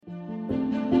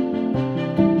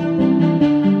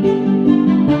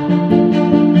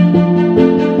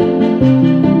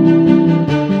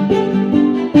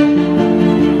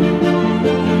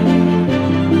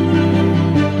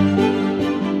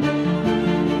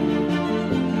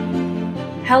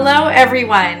Hello,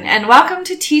 everyone, and welcome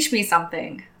to Teach Me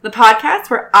Something, the podcast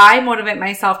where I motivate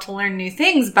myself to learn new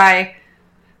things by,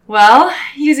 well,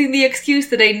 using the excuse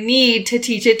that I need to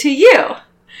teach it to you.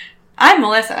 I'm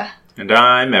Melissa. And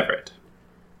I'm Everett.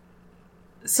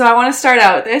 So I want to start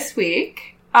out this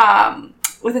week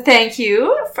with a thank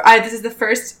you. This is the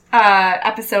first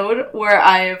episode where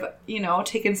I've,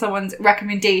 taken someone's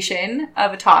recommendation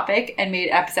of a topic and made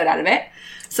an episode out of it.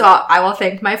 So I will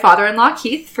thank my father-in-law,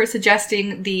 Keith, for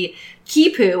suggesting the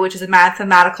Kipu, which is a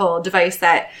mathematical device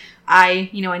that I,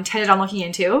 intended on looking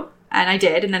into. And I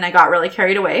did, and then I got really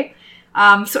carried away.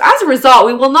 So as a result,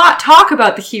 we will not talk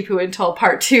about the Kipu until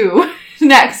part 2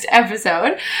 next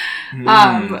episode.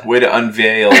 Way to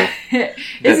unveil that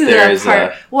there is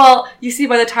a... Well, you see,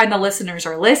 by the time the listeners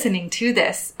are listening to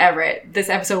this, Everett, this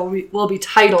episode will be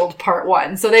titled Part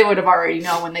 1, so they would have already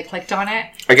known when they clicked on it.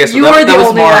 I guess that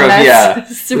was more of,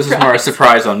 this was more a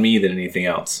surprise on me than anything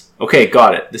else. Okay,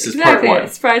 got it. This is Part 1.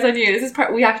 Surprise on you.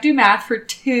 We have to do math for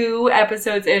 2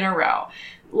 episodes in a row.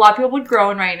 A lot of people would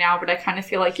groan right now, but I kind of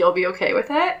feel like you'll be okay with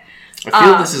it. I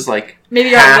feel this is like maybe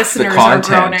half our listeners the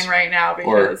content, are groaning right now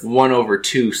because or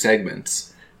 1/2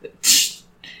 segments.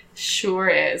 Sure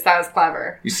is. That was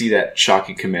clever. You see that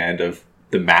shocking command of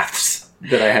the maths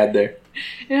that I had there?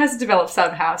 It has to develop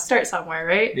somehow. Start somewhere,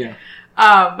 right? Yeah.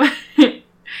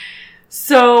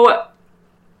 So,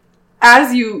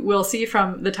 as you will see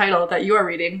from the title that you are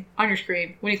reading on your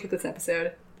screen when you click this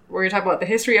episode, we're going to talk about the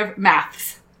history of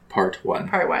maths. Part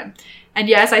 1. And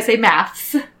yes, I say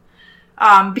maths.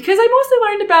 Because I mostly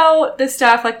learned about this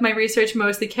stuff, like my research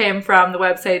mostly came from the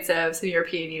websites of some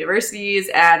European universities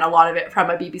and a lot of it from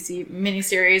a BBC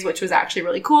miniseries, which was actually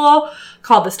really cool,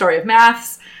 called The Story of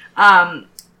Maths.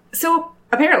 So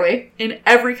apparently, in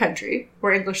every country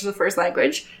where English is the first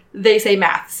language, they say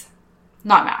maths,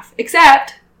 not math,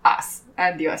 except us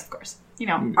and the US, of course.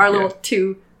 Our little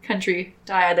 2-country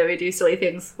dyad that we do silly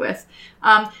things with.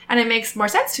 And it makes more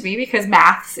sense to me because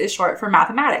maths is short for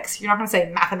mathematics. You're not going to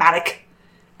say mathematic.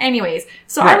 Anyways,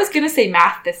 so right. I was going to say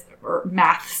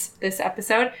maths this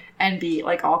episode and be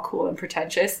like all cool and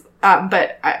pretentious.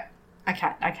 But I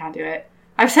can't do it.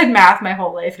 I've said math my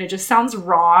whole life and it just sounds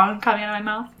wrong coming out of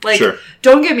my mouth. Like, sure.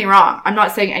 Don't get me wrong. I'm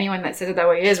not saying anyone that says it that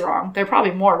way is wrong. They're probably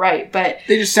more right, but...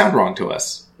 They just sound wrong to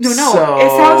us. No.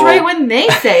 It sounds right when they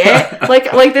say it.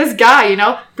 like this guy,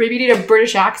 maybe you need a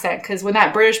British accent, because when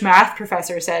that British math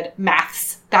professor said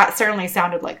maths, that certainly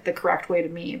sounded like the correct way to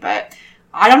me. But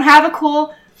I don't have a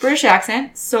cool British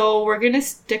accent, so we're going to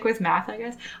stick with math, I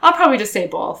guess. I'll probably just say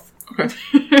both.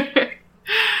 Okay.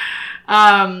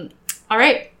 All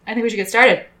right. I think we should get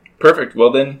started. Perfect. Well,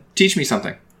 then, teach me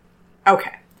something.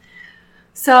 Okay.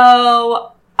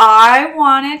 So... I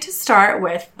wanted to start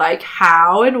with,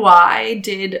 how and why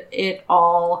did it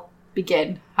all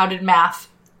begin? How did math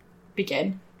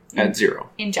begin? At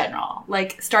 0. In general.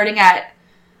 Starting at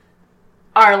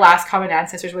our last common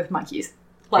ancestors with monkeys.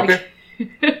 Okay.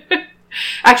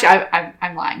 Actually,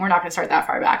 I'm lying. We're not going to start that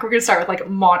far back. We're going to start with,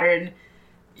 modern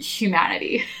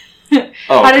humanity.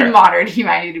 How did modern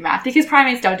humanity do math? Because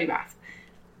primates don't do math.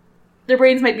 Their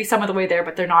brains might be some of the way there,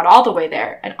 but they're not all the way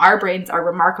there. And our brains are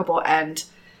remarkable and...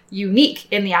 unique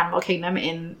in the animal kingdom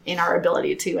in our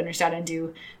ability to understand and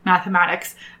do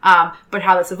mathematics. But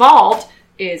how this evolved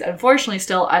is unfortunately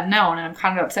still unknown, and I'm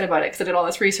kind of upset about it because I did all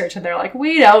this research and they're like,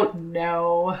 we don't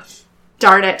know.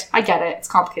 Darn it. I get it. It's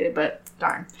complicated, but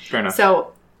darn. Fair enough.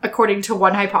 So according to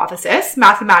one hypothesis,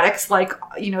 mathematics,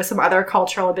 some other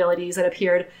cultural abilities that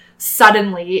appeared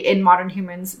suddenly in modern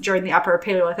humans during the Upper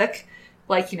Paleolithic,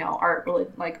 art,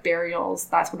 burials,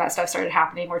 that's when that stuff started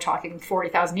happening. We're talking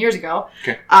 40,000 years ago.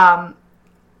 Okay.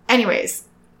 Anyways,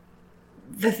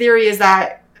 the theory is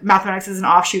that mathematics is an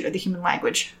offshoot of the human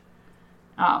language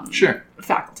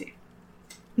faculty.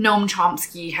 Noam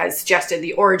Chomsky has suggested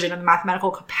the origin of the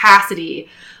mathematical capacity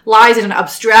lies in an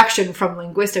abstraction from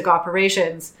linguistic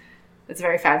operations. It's a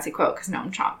very fancy quote because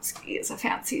Noam Chomsky is a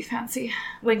fancy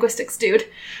linguistics dude.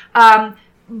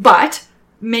 But...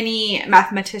 many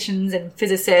mathematicians and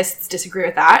physicists disagree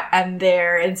with that, and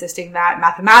they're insisting that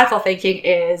mathematical thinking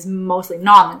is mostly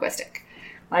non-linguistic.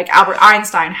 Albert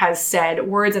Einstein has said,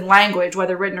 words and language,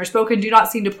 whether written or spoken, do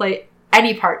not seem to play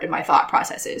any part in my thought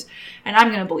processes. And I'm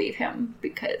going to believe him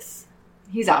because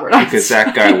he's Albert Einstein. Because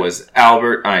that guy was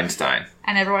Albert Einstein.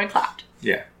 And everyone clapped.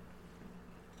 Yeah.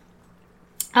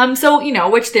 So,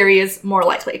 which theory is more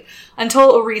likely?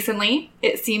 Until recently,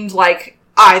 it seemed like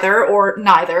either or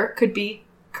neither could be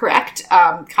correct,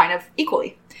 kind of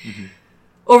equally. Mm-hmm.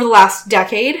 Over the last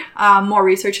decade, more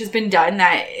research has been done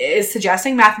that is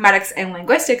suggesting mathematics and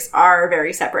linguistics are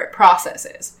very separate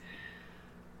processes.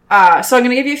 So I'm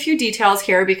going to give you a few details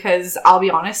here because I'll be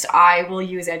honest, I will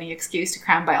use any excuse to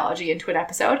cram biology into an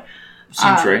episode.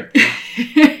 Seems right.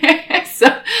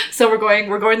 So we're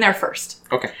going there first.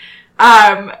 Okay.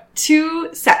 2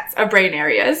 sets of brain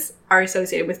areas are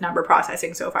associated with number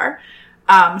processing so far.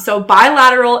 So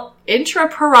bilateral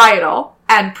intraparietal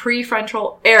and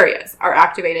prefrontal areas are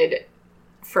activated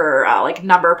for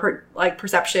number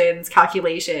perceptions,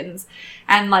 calculations,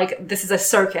 and this is a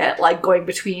circuit going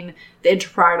between the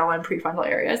intraparietal and prefrontal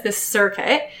areas. This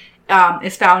circuit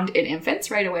is found in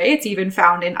infants right away. It's even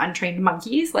found in untrained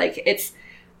monkeys. It's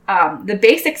the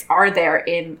basics are there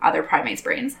in other primates'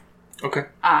 brains. Okay.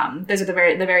 Those are the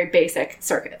very basic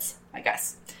circuits, I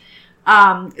guess.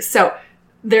 So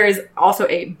there is also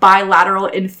a bilateral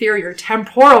inferior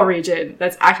temporal region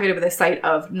that's activated with a site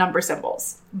of number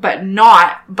symbols, but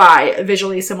not by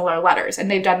visually similar letters. And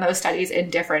they've done those studies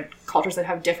in different cultures that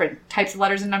have different types of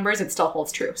letters and numbers. It still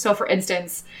holds true. So for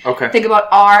instance, think about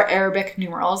our Arabic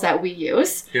numerals that we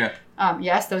use. Yeah.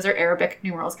 Yes, those are Arabic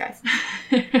numerals, guys.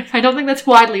 I don't think that's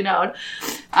widely known.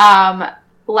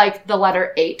 Like the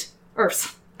letter 8, or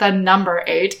the number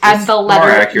 8, and the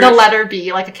letter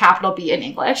B, like a capital B in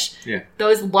English. Yeah.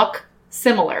 Those look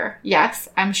similar. Yes,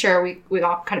 I'm sure we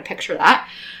all kind of picture that.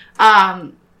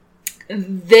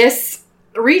 This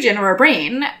region of our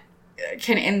brain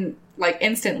can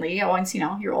instantly, once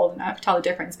you're old enough, tell the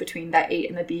difference between that 8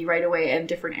 and the B right away, and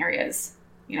different areas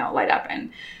light up,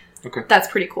 and that's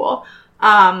pretty cool.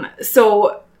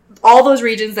 So all those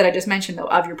regions that I just mentioned though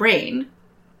of your brain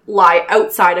lie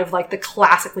outside of the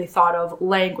classically thought of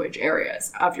language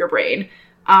areas of your brain.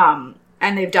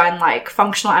 And they've done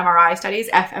functional MRI studies,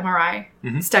 fMRI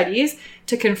studies,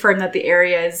 to confirm that the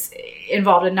areas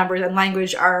involved in numbers and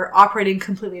language are operating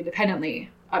completely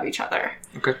independently of each other.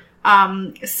 Okay.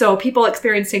 So people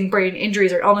experiencing brain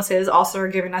injuries or illnesses also are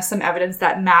giving us some evidence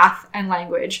that math and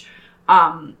language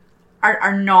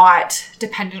are not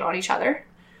dependent on each other.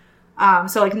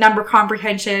 So number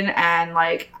comprehension and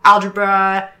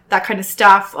algebra, that kind of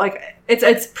stuff,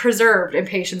 it's preserved in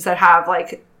patients that have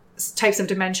types of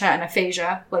dementia and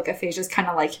aphasia. Aphasia is kind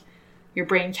of your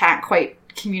brain can't quite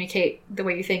communicate the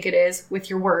way you think it is with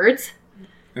your words.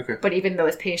 Okay. But even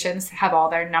those patients have all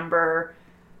their number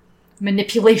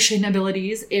manipulation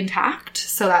abilities intact.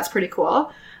 So that's pretty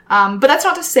cool. But that's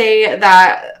not to say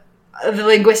that the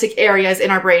linguistic areas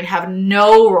in our brain have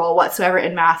no role whatsoever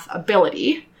in math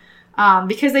ability.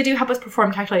 Because they do help us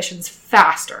perform calculations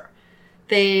faster.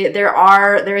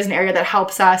 There is an area that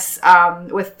helps us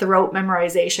with throat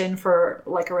memorization for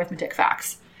arithmetic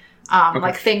facts.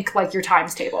 Think your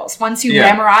times tables. Once you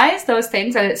memorize those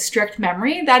things and it's strict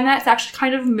memory, then that's actually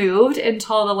kind of moved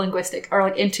until the linguistic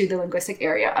into the linguistic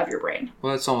area of your brain.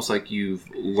 Well, it's almost like you've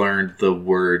learned the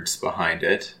words behind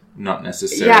it, not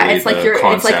necessarily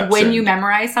it's when you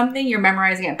memorize something, you're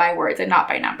memorizing it by words and not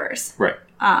by numbers. Right.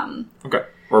 Okay.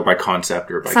 Or by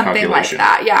concept or by something calculation. Like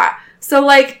that, yeah. So,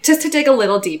 just to dig a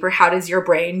little deeper, how does your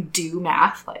brain do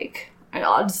math?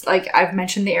 I've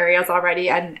mentioned the areas already,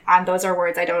 and those are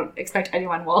words I don't expect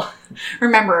anyone will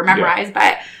remember or memorize,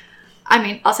 but,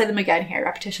 I'll say them again here.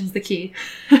 Repetition's the key.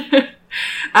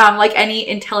 Any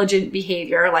intelligent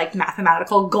behavior,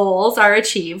 mathematical goals are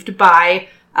achieved by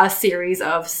a series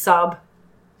of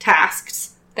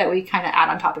sub-tasks that we kind of add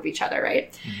on top of each other,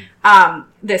 right? Mm-hmm.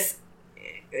 This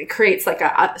creates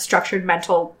a structured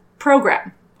mental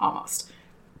program almost.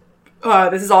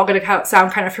 This is all going to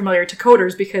sound kind of familiar to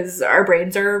coders because our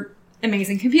brains are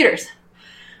amazing computers.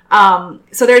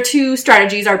 So there are 2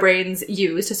 strategies our brains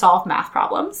use to solve math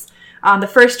problems. The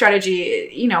first strategy,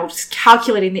 just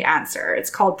calculating the answer. It's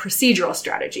called procedural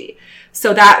strategy.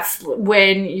 So that's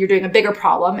when you're doing a bigger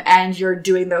problem and you're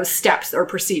doing those steps or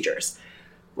procedures.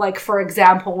 For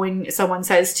example, when someone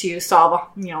says to solve,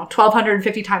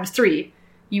 1250 times 3,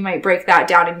 you might break that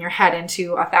down in your head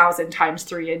into 1,000 times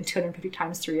 3 and 250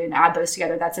 times 3 and add those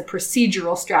together. That's a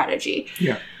procedural strategy.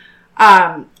 Yeah.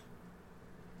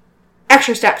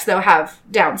 Extra steps, though, have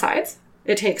downsides.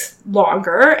 It takes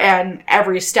longer, and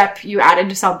every step you add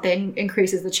into something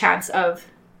increases the chance of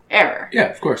error. Yeah,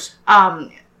 of course.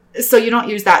 So you don't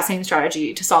use that same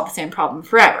strategy to solve the same problem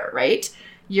forever, right?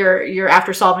 You're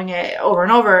after solving it over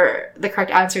and over, the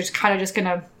correct answer is kind of just going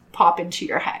to pop into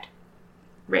your head,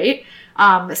 right?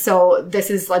 So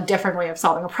this is a different way of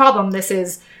solving a problem. This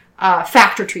is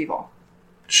fact retrieval.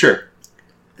 Sure.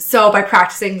 So by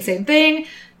practicing the same thing,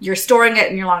 you're storing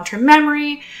it in your long-term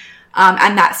memory.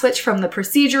 And that switch from the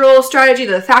procedural strategy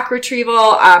to the fact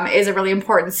retrieval is a really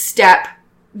important step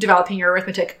developing your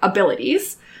arithmetic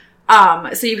abilities.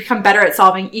 So you become better at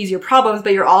solving easier problems,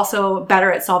 but you're also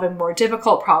better at solving more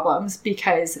difficult problems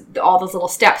because all those little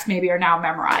steps maybe are now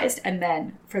memorized. And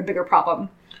then for a bigger problem,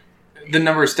 the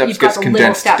number of steps you've got gets the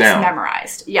condensed little steps down.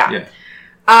 Memorized. Yeah.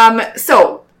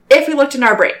 So if we looked in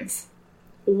our brains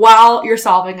while you're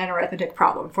solving an arithmetic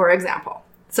problem, for example,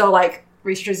 so like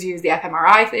researchers use the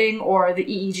fMRI thing or the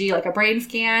EEG, like a brain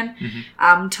scan,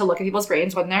 to look at people's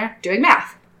brains when they're doing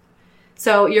math.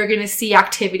 So you're going to see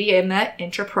activity in the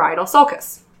intraparietal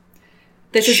sulcus.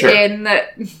 This is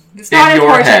it's not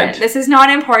important. Head. This is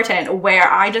not important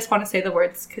where I just want to say the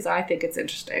words because I think it's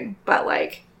interesting. But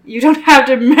like, you don't have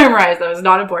to memorize those.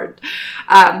 Not important.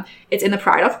 It's in the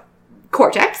parietal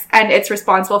cortex and it's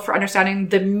responsible for understanding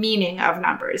the meaning of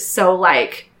numbers. So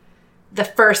like the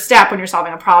first step when you're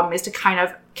solving a problem is to kind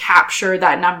of capture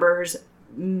that number's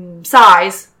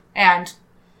size and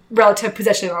relative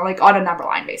position, or like on a number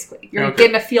line, basically. You're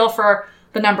getting a feel for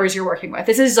the numbers you're working with.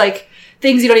 This is like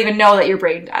things you don't even know that your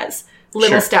brain does.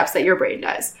 Little steps that your brain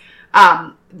does.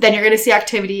 Then you're going to see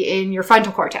activity in your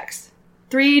frontal cortex.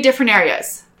 3 different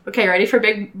areas. Okay, ready for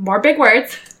more big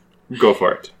words? Go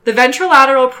for it. The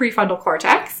ventrolateral prefrontal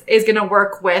cortex is going to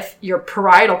work with your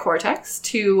parietal cortex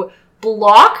to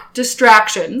block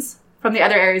distractions from the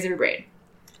other areas of your brain.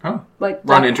 Oh, like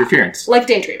run interference. Like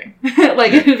daydreaming.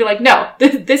 It'd be like, no,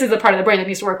 this is the part of the brain that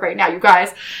needs to work right now, you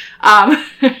guys.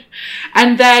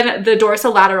 And then the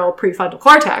dorsolateral prefrontal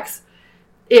cortex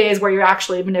is where you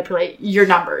actually manipulate your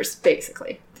numbers,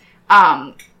 basically.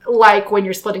 Like when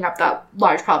you're splitting up that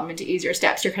large problem into easier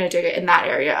steps, you're kind of doing it in that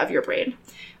area of your brain.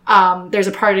 There's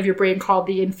a part of your brain called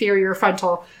the inferior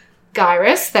frontal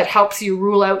gyrus that helps you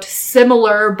rule out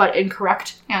similar but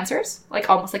incorrect answers, like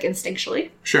almost like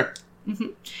instinctually. Sure. Mm-hmm.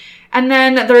 And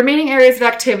then the remaining areas of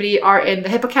activity are in the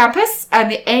hippocampus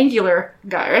and the angular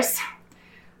gyrus.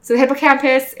 So the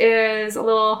hippocampus is a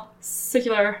little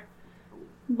circular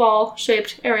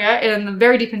ball-shaped area and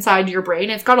very deep inside your brain.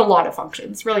 It's got a lot of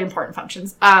functions, really important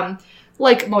functions.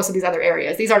 Like most of these other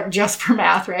areas. These aren't just for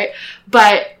math, right?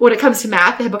 But when it comes to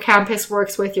math, the hippocampus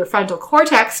works with your frontal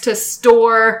cortex to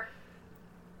store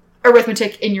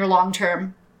arithmetic in your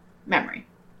long-term memory.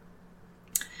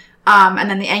 And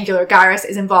then the angular gyrus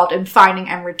is involved in finding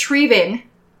and retrieving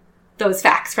those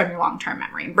facts from your long-term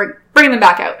memory and bringing them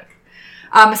back out.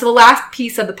 So the last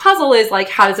piece of the puzzle is like,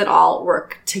 how does it all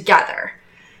work together?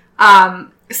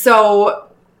 So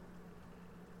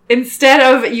instead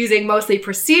of using mostly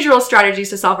procedural strategies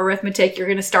to solve arithmetic, you're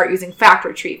going to start using fact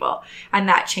retrieval, and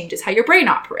that changes how your brain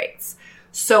operates.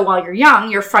 So while you're young,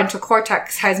 your frontal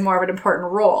cortex has more of an important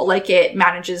role, like it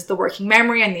manages the working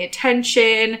memory and the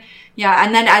attention. Yeah,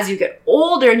 and then as you get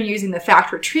older and you're using the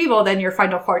fact retrieval, then your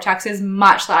frontal cortex is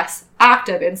much less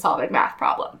active in solving math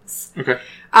problems. Okay.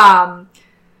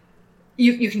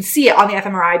 You can see it on the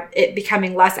fMRI, it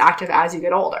becoming less active as you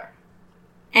get older.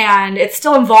 And it's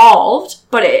still involved,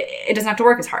 but it doesn't have to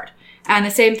work as hard. And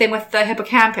the same thing with the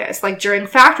hippocampus. Like during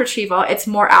fact retrieval, it's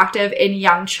more active in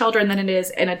young children than it is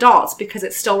in adults because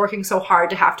it's still working so hard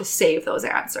to have to save those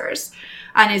answers.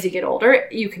 And as you get older,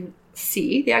 you can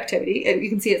see the activity. You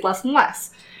can see it less and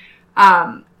less.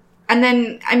 And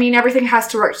then, I mean, everything has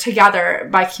to work together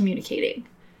by communicating.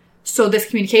 So this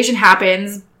communication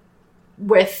happens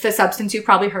with the substance you've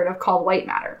probably heard of called white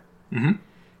matter. Mm-hmm.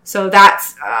 So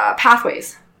that's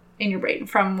pathways in your brain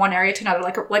from one area to another,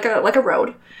 like a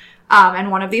road.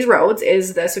 And one of these roads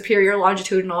is the superior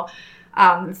longitudinal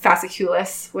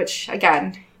fasciculus, which,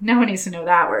 again, no one needs to know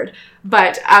that word.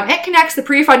 But it connects the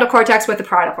prefrontal cortex with the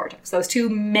parietal cortex. Those two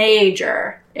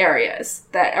major areas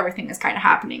that everything is kind of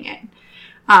happening in.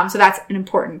 So that's an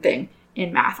important thing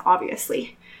in math,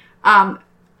 obviously.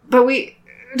 But we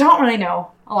don't really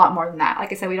know a lot more than that.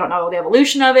 Like I said, we don't know the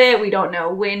evolution of it. We don't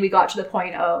know when we got to the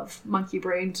point of monkey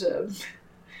brain to...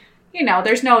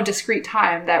 there's no discrete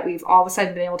time that we've all of a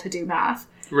sudden been able to do math.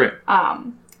 Right.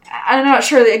 I'm not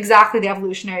sure exactly the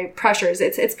evolutionary pressures.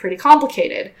 It's pretty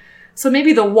complicated. So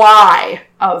maybe the why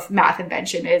of math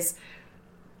invention is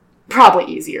probably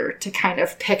easier to kind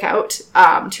of pick out,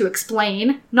 to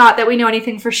explain. Not that we know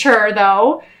anything for sure,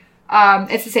 though.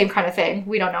 It's the same kind of thing.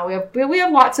 We don't know. We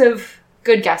have lots of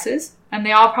good guesses, and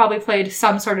they all probably played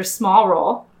some sort of small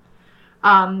role.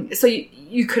 So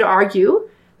you could argue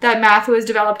that math was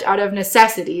developed out of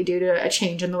necessity due to a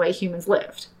change in the way humans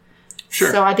lived.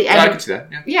 Sure. So at the end, I can see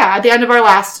that. At the end of our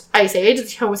last ice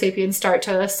age, Homo sapiens start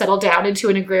to settle down into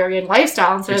an agrarian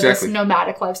lifestyle instead of this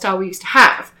nomadic lifestyle we used to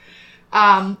have.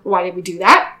 Why did we do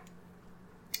that?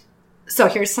 So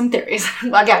here's some theories.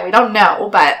 Again, we don't know,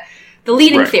 but the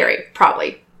leading theory,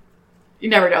 probably, you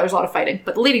never know, there's a lot of fighting,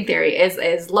 but the leading theory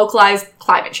is localized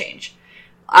climate change.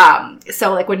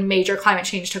 So like when major climate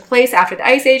change took place after the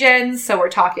Ice Age ends, so we're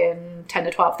talking 10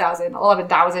 to 12,000,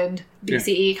 11,000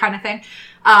 BCE kind of thing,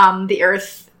 the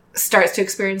Earth starts to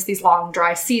experience these long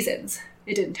dry seasons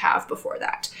it didn't have before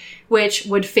that, which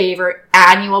would favor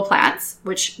annual plants,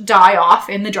 which die off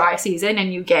in the dry season,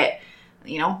 and you get,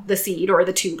 the seed or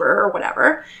the tuber or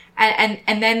whatever.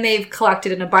 And then they've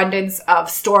collected an abundance of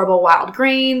storable wild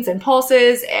grains and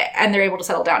pulses, and they're able to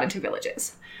settle down into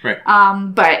villages. Right.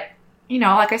 But,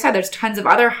 like I said, there's tons of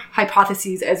other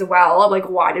hypotheses as well. Like,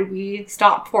 why did we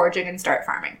stop foraging and start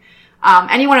farming?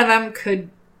 Any one of them could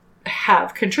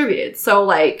have contributed. So,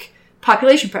 like,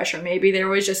 population pressure. Maybe there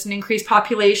was just an increased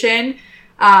population,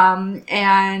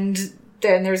 and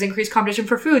then there's increased competition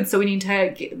for food. So we need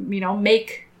to,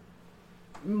 make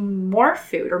more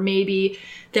food. Or maybe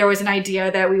there was an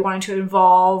idea that we wanted to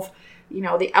involve,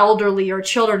 the elderly or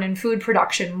children in food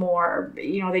production more.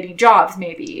 They need jobs,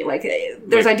 maybe. Like,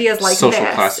 there's ideas like social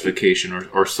this. Classification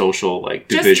or social,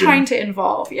 division. Just trying to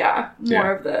involve,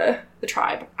 more of the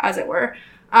tribe, as it were.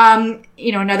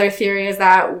 Another theory is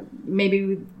that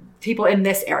maybe people in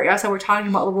this area, so we're talking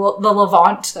about the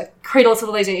Levant, the cradle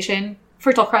civilization,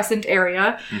 Fertile Crescent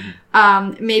area.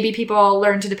 Mm-hmm. Maybe people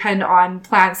learned to depend on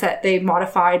plants that they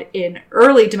modified in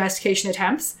early domestication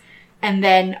attempts. And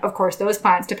then, of course, those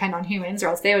plants depend on humans, or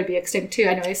else they would be extinct too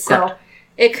anyway. So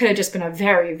it could have just been a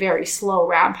very, very slow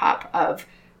ramp up of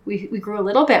we grew a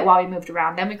little bit while we moved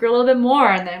around. Then we grew a little bit more,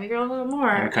 and then we grew a little bit more.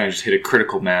 And it kind of just hit a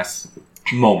critical mass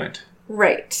moment.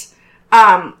 Right.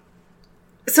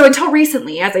 So until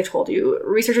recently, as I told you,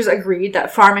 researchers agreed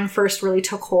that farming first really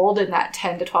took hold in that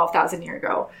 10 to 12,000 year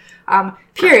ago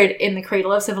period in the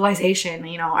cradle of civilization,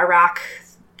 Iraq,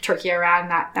 Turkey, Iran,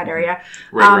 that area.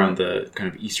 Right around the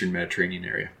kind of Eastern Mediterranean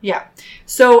area. Yeah.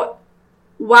 So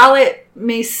while it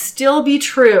may still be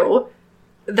true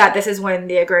that this is when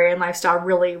the agrarian lifestyle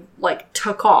really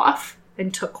took off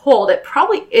and took hold, it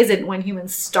probably isn't when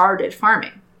humans started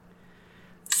farming.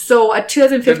 So a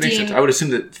 2015... That makes sense. I would assume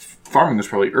that farming was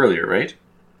probably earlier, right?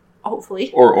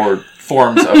 Hopefully. Or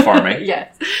forms of farming.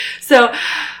 Yes. So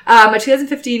a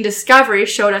 2015 discovery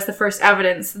showed us the first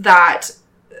evidence that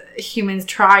humans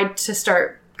tried to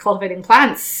start cultivating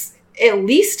plants at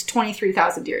least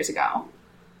 23,000 years ago.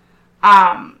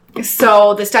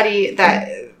 So the study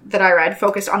that I read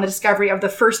focused on the discovery of the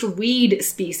first weed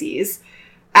species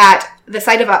at the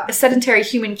site of a sedentary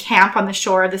human camp on the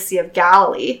shore of the Sea of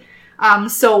Galilee.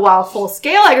 So while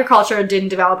full-scale agriculture didn't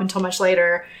develop until much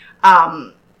later,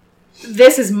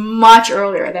 this is much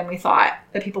earlier than we thought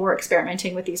that people were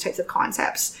experimenting with these types of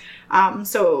concepts.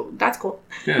 So that's cool.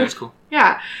 Yeah, that's cool.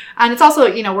 Yeah. And it's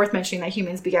also, worth mentioning that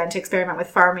humans began to experiment with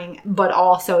farming, but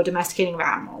also domesticating of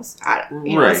animals at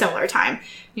a similar time.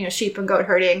 Sheep and goat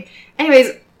herding.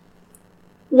 Anyways,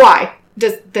 why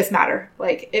does this matter?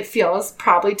 It feels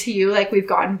probably to you like we've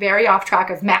gotten very off track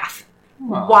of math.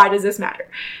 Wow. Why does this matter?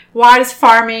 Why does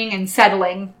farming and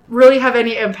settling really have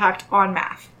any impact on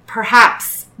math?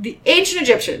 Perhaps the ancient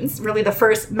Egyptians, really the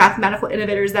first mathematical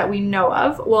innovators that we know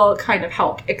of, will kind of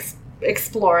help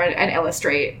explore and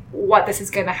illustrate what this is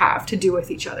going to have to do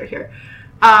with each other here.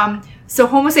 So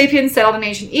Homo sapiens settled in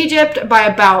ancient Egypt by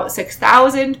about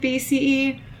 6,000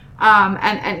 BCE.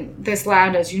 And this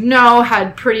land, as you know,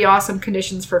 had pretty awesome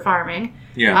conditions for farming.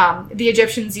 Yeah. The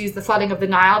Egyptians used the flooding of the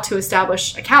Nile to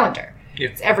establish a calendar.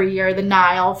 Yeah. Every year, the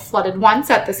Nile flooded once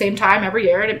at the same time every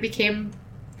year, and it became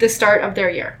the start of their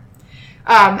year.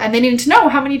 And they needed to know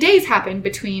how many days happened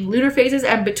between lunar phases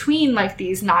and between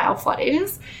these Nile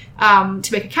floodings to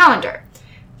make a calendar.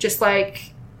 Just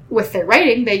like with their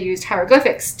writing, they used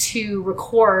hieroglyphics to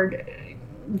record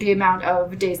the amount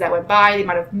of days that went by, the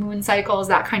amount of moon cycles,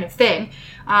 that kind of thing.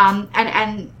 And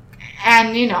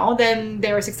then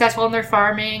they were successful in their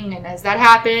farming, and as that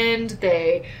happened,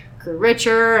 they grew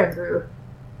richer and grew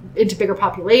into bigger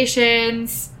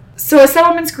populations. So as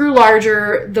settlements grew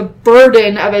larger, the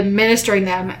burden of administering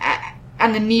them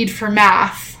and the need for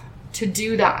math to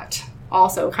do that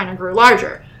also kind of grew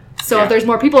larger. So if there's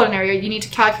more people in an area, you need to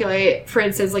calculate, for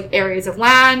instance, areas of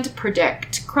land,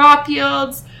 predict crop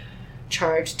yields,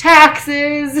 charge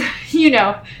taxes,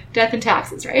 death and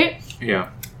taxes, right?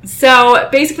 Yeah. So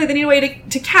basically they need a way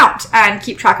to count and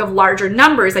keep track of larger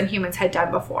numbers than humans had done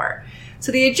before.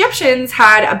 So the Egyptians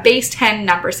had a base 10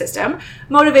 number system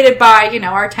motivated by,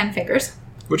 our 10 fingers.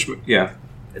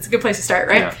 It's a good place to start,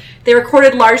 right? Yeah. They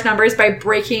recorded large numbers by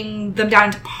breaking them down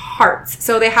into parts.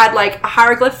 So they had a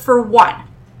hieroglyph for 1.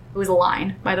 It was a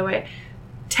line, by the way.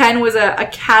 10 was a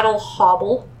cattle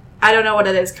hobble. I don't know what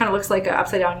it is. Kind of looks like an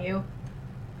upside down U.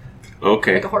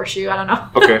 Okay. Like a horseshoe. I don't know.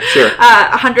 Okay, sure.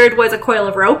 100 was a coil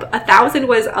of rope. 1,000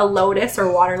 was a lotus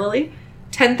or water lily.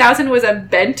 10,000 was a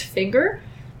bent finger.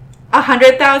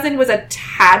 100,000 was a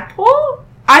tadpole.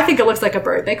 I think it looks like a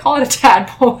bird. They call it a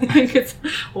tadpole. I think it's,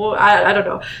 well, I don't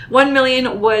know. 1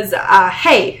 million was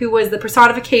Hay, who was the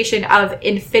personification of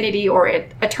infinity or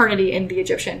eternity in the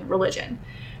Egyptian religion.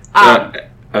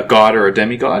 A god or a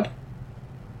demigod?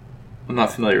 I'm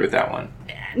not familiar with that one.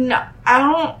 No,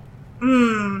 I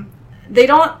don't. They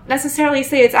don't necessarily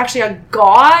say it's actually a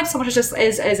god so much as just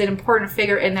as an important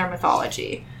figure in their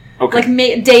mythology. Okay.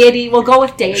 Like deity, we'll go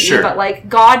with deity, sure. But like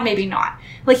god, maybe not.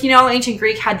 Like, ancient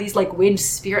Greek had these like wind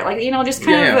spirit, like, just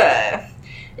kind of,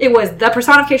 it was the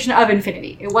personification of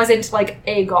infinity. It wasn't like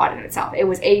a god in itself. It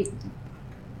was a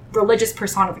religious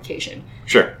personification.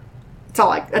 Sure.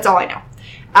 That's all I know.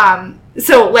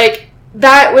 So like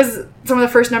that was some of the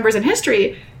first numbers in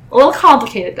history. A little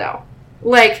complicated though.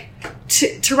 Like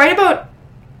to write about,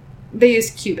 they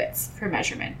use cubits for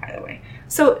measurement, by the way.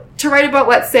 So to write about,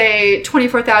 let's say,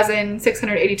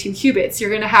 24,682 cubits,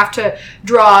 you're going to have to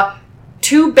draw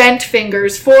 2 bent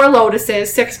fingers, 4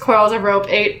 lotuses, 6 coils of rope,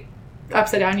 8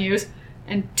 upside down U's,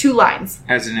 and 2 lines.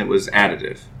 As in it was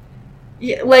additive.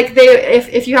 Yeah, like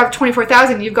if you have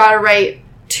 24,000, you've got to write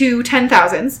 2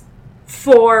 10,000s,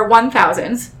 4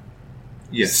 1,000s,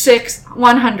 yes. 6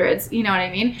 100s. You know what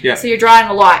I mean? Yeah. So you're drawing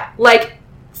a lot. Like,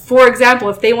 for example,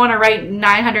 if they want to write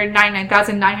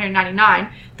 999,999,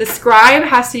 the scribe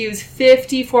has to use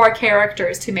 54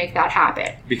 characters to make that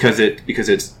happen. Because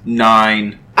it's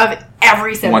 9 of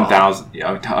every symbol. 1,000,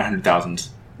 100,000,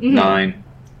 9,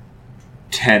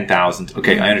 10,000.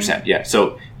 Okay, I understand. Yeah,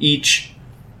 so each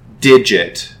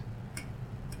digit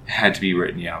had to be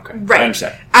written. Yeah, okay. Right. I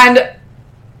understand. And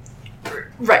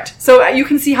right. So you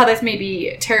can see how this may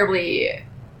be terribly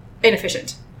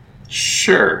inefficient.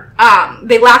 Sure.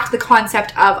 They lacked the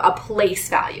concept of a place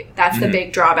value. That's the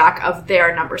big drawback of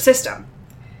their number system.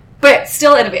 But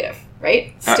still innovative,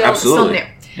 right? Still new.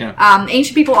 Yeah.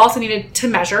 Ancient people also needed to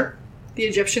measure. The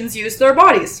Egyptians used their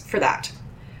bodies for that.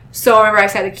 So remember I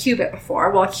said a cubit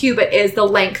before. Well, a cubit is the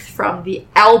length from the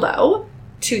elbow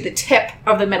to the tip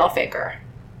of the middle finger.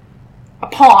 A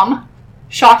palm,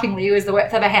 shockingly, is the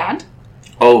width of a hand.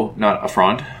 Oh, not a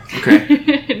frond?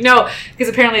 Okay. No, because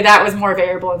apparently that was more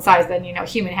variable in size than,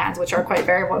 human hands, which are quite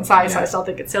variable in size, so I still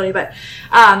think it's silly. But,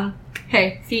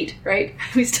 hey, feet, right?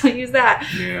 We still use that.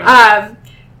 Yeah.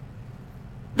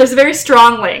 There's a very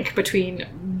strong link between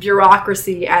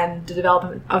bureaucracy and the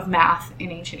development of math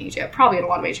in ancient Egypt. Probably in a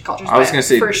lot of ancient cultures. I was going to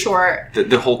say, for sure,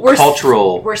 the whole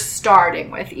cultural. We're starting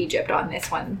with Egypt on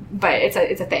this one, but it's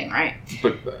a thing, right?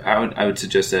 But I would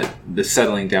suggest that the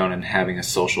settling down and having a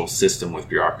social system with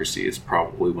bureaucracy is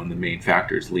probably one of the main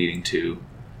factors leading to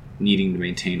needing to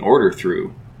maintain order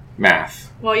through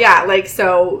math. Well, yeah,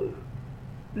 so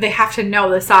they have to know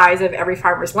the size of every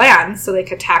farmer's land so they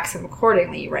could tax them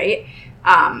accordingly, right?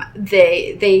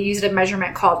 They used a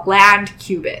measurement called land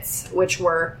cubits, which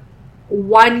were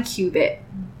 1 cubit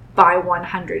by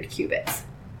 100 cubits.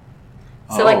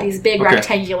 So these big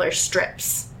rectangular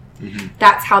strips. Mm-hmm.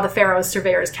 That's how the pharaoh's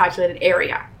surveyors calculated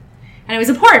area. And it was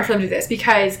important for them to do this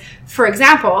because, for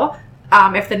example,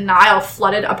 if the Nile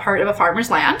flooded a part of a farmer's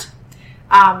land,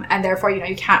 and therefore,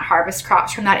 you can't harvest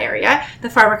crops from that area, the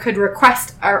farmer could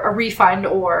request a refund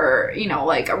or,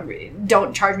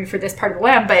 don't charge me for this part of the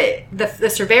land, but the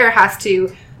surveyor has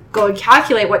to go and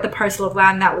calculate what the parcel of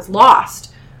land that was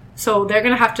lost. So they're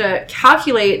going to have to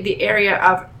calculate the area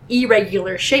of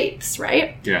irregular shapes,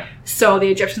 right? Yeah. So the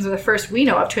Egyptians are the first we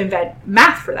know of to invent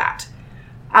math for that.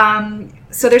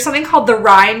 So there's something called the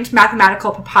Rhind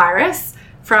Mathematical Papyrus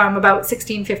from about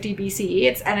 1650 BCE.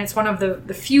 It's one of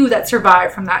the few that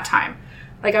survived from that time.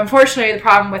 Unfortunately, the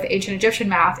problem with ancient Egyptian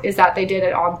math is that they did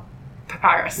it on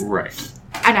papyrus. Right.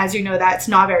 And as you know, that's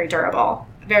not very durable,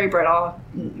 very brittle.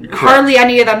 Correct. Hardly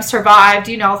any of them survived.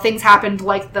 Things happened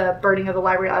like the burning of the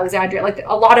Library of Alexandria.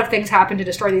 A lot of things happened to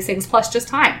destroy these things, plus just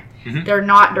time. Mm-hmm. They're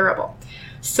not durable.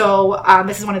 So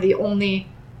this is one of the only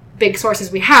big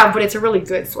sources we have, but it's a really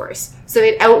good source. So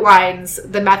it outlines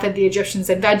the method the Egyptians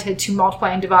invented to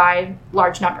multiply and divide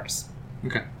large numbers.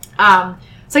 Okay.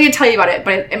 So I can tell you about it,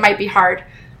 but it might be hard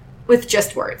with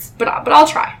just words. But I'll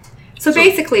try. So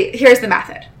basically, here's the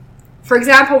method. For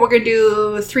example, we're going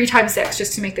to do 3 times 6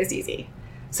 just to make this easy.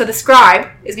 So the scribe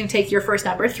is going to take your first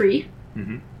number, 3,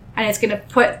 and it's going to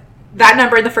put that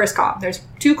number in the first column. There's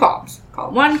 2 columns.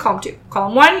 Column 1, column 2.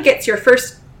 Column 1 gets your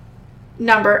first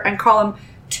number, and column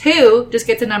 2 just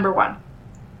gets a number 1.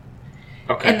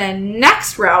 Okay. And then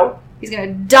next row, he's going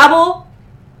to double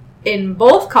in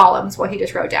both columns what he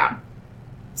just wrote down.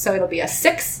 So it'll be a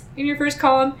 6 in your first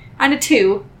column and a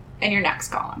 2 in your next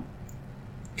column.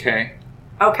 Okay.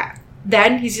 Okay.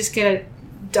 Then he's just going to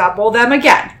double them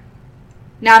again.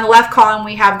 Now in the left column,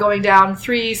 we have going down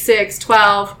 3, 6,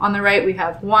 12. On the right, we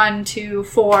have 1, 2,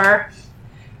 4.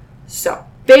 So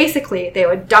basically, they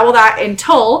would double that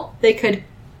until they could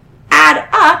add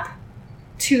up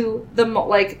to the,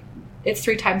 like, it's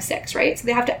 3 times 6, right? So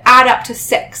they have to add up to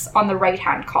 6 on the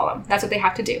right-hand column. That's what they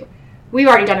have to do. We've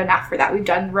already done enough for that. We've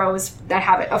done rows that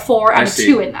have a 4 and a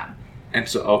 2 in them. And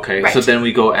so, okay. Right. So then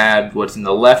we go add what's in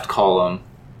the left column.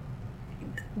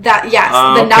 That, yes,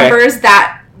 the numbers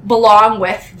that belong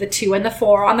with the 2 and the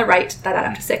 4 on the right that add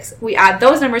up to 6. We add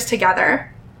those numbers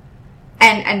together,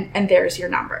 and there's your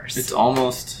numbers. It's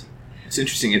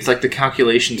interesting. It's like the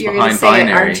calculations You're behind gonna say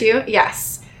binary. It, aren't you?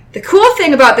 Yes. The cool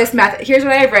thing about this method, here's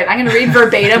what I have written. I'm going to read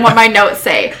verbatim what my notes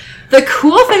say. The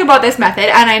cool thing about this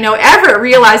method, and I know Everett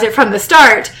realized it from the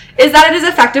start, is that it is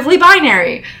effectively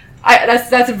binary.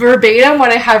 That's verbatim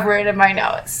what I have written in my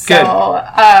notes. Good. So,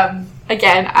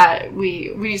 again,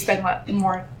 we need to spend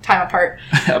more time apart.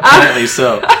 Apparently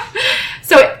so.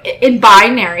 So in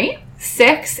binary,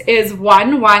 6 is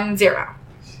 1, 1, 0.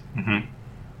 Mm-hmm.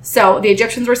 So the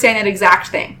Egyptians were saying that exact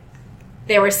thing.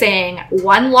 They were saying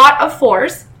 1 lot of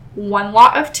 4s, 1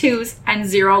 lot of 2s, and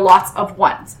 0 lots of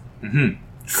 1s. Mm-hmm.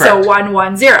 So 1,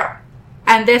 1, 0.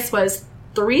 And this was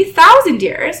 3,000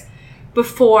 years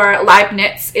before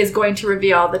Leibniz is going to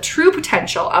reveal the true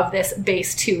potential of this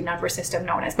base 2 number system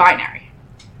known as binary.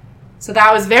 So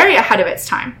that was very ahead of its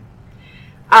time.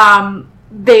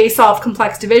 They solved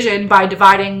complex division by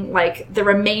dividing like the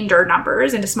remainder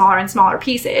numbers into smaller and smaller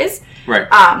pieces. Right.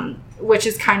 Which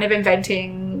is kind of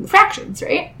inventing fractions,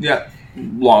 right? Yeah.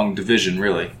 Long division,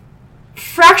 really.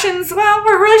 Fractions, well,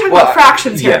 we're really talking about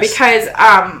fractions here because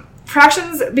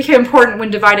fractions became important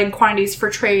when dividing quantities for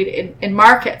trade in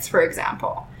markets, for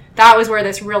example. That was where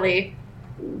this really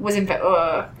was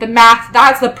the math,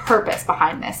 that's the purpose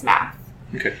behind this math.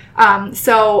 Okay.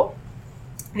 So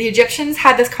the Egyptians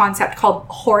had this concept called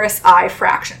Horus I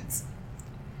fractions.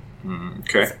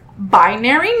 Okay.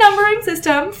 Binary numbering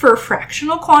system for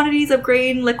fractional quantities of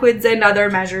grain, liquids, and other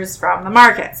measures from the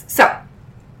markets. So,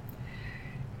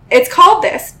 it's called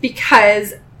this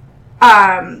because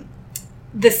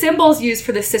the symbols used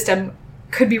for this system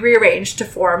could be rearranged to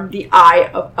form the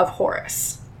Eye of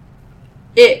Horus.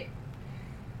 This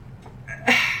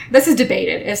is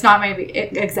debated. It's not maybe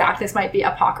exact. This might be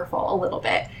apocryphal a little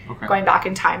bit, going back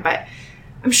in time, but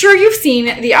I'm sure you've seen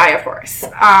the Eye of Horus.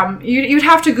 You'd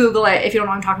have to Google it if you don't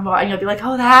know what I'm talking about, and you'll be like,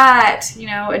 oh, that,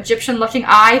 Egyptian-looking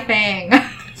eye thing.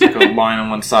 It's like a line on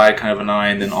one side, kind of an eye,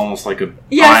 and then almost like a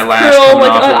yes, eyelash curl, coming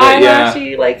like off an of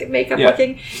eyelashy, like makeup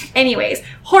looking. Anyways,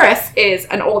 Horus is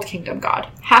an old kingdom god,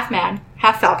 half man,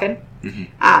 half falcon.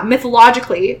 Mm-hmm.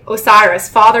 Mythologically, Osiris,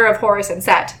 father of Horus and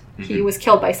Set, he was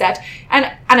killed by Set,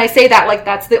 and I say that like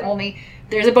that's the only.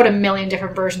 There's about 1 million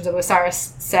different versions of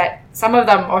Osiris, Set. Some of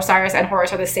them, Osiris and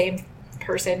Horus, are the same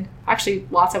person. Actually,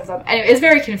 lots of them. Anyway, it's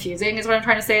very confusing, is what I'm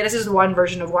trying to say. This is one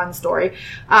version of one story.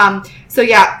 So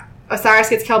yeah, Osiris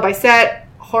gets killed by Set.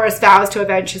 Horus vows to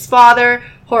avenge his father.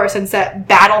 Horus and Set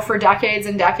battle for decades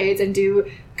and decades and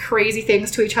do crazy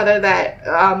things to each other that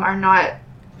are not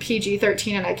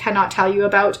PG-13 and I cannot tell you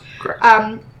about. Correct.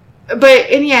 But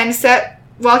in the end, Set,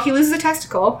 he loses a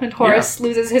testicle and Horus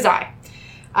loses his eye.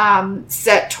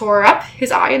 Set tore up his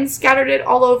eye and scattered it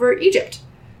all over Egypt.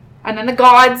 And then the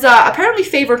gods apparently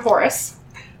favored Horus,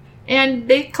 and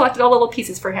they collected all the little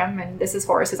pieces for him, and this is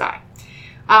Horus's eye.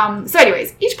 So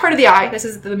anyways, each part of the eye, this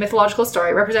is the mythological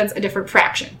story, represents a different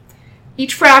fraction.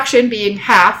 Each fraction being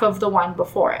half of the one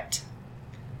before it.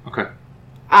 Okay.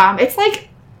 It's like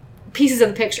pieces of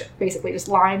the picture, basically, just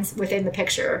lines within the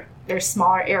picture. There's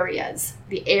smaller areas.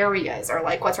 The areas are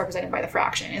like what's represented by the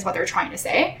fraction, is what they're trying to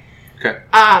say. Okay.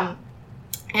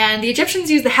 And the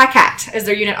Egyptians used the Hecate as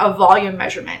their unit of volume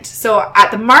measurement. So at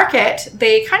the market,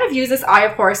 they kind of use this Eye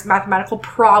of Horus mathematical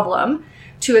problem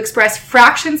to express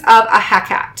fractions of a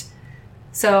Hecate.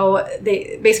 So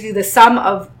they basically the sum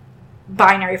of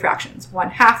binary fractions: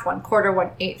 1/2, 1/4,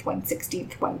 1/8,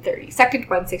 1/16, 1/32,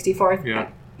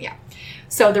 1/64. Yeah.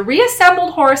 So the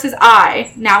reassembled Horus's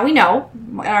eye, now we know,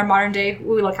 in our modern day,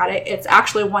 when we look at it, it's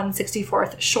actually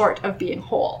 1/64th short of being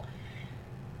whole.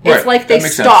 It's like they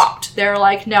stopped. Sense. They're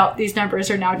like, no, these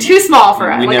numbers are now too small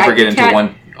for us. We never get into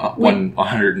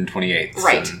 128th.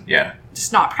 Right. And, yeah.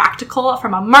 Just not practical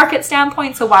from a market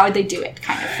standpoint, so why would they do it,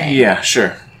 kind of thing. Yeah,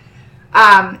 sure.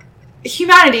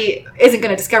 Humanity isn't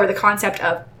going to discover the concept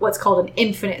of what's called an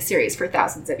infinite series for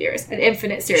thousands of years. An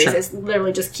infinite series is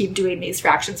literally just keep doing these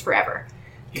fractions forever.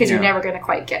 Because you're never going to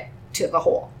quite get to the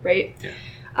whole, right?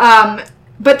 Yeah.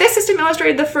 But this system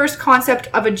illustrated the first concept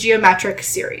of a geometric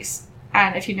series.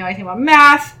 And if you know anything about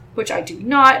math, which I do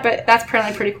not, but that's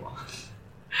apparently pretty cool.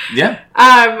 Yeah.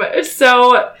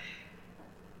 So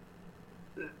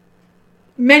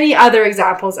Many other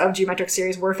examples of geometric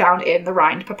series were found in the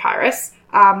Rhind papyrus.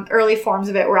 Early forms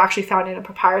of it were actually found in a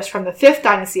papyrus from the 5th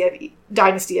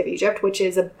dynasty of Egypt, which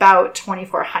is about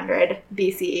 2400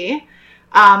 BCE.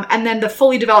 And then the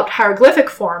fully developed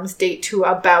hieroglyphic forms date to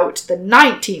about the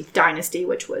 19th dynasty,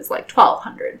 which was like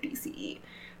 1200 BCE.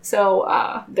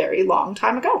 So, very long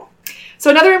time ago.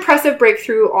 So another impressive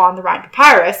breakthrough on the Rhind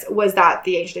papyrus was that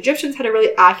the ancient Egyptians had a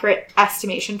really accurate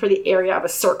estimation for the area of a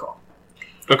circle.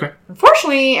 Okay.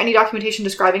 Unfortunately, any documentation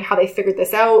describing how they figured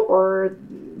this out or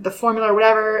the formula or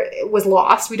whatever was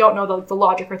lost. We don't know the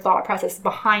logic or thought process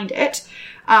behind it.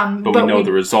 But we know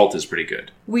the result is pretty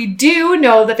good. We do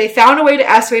know that they found a way to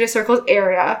estimate a circle's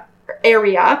area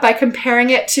by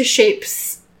comparing it to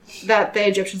shapes that the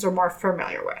Egyptians were more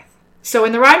familiar with. So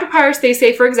in the Rhind papyrus, they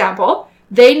say, for example,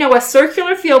 they know a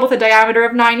circular field with a diameter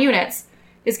of 9 units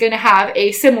is going to have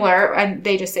a similar, and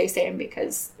they just say same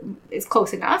because it's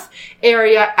close enough,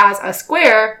 area as a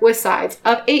square with sides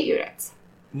of 8 units.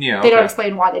 Yeah, okay. They don't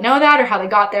explain why they know that or how they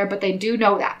got there, but they do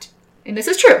know that. And this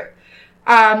is true.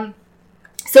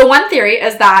 So one theory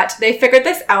is that they figured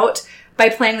this out by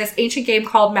playing this ancient game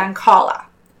called Mancala.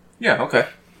 Yeah, okay.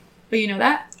 Oh, you know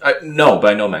that? No,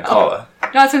 but I know Mancala. Oh.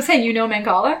 No, that's what I'm saying. You know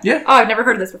Mancala? Yeah. Oh, I've never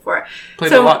heard of this before.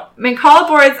 Played a lot. Mancala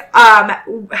boards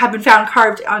have been found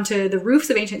carved onto the roofs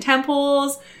of ancient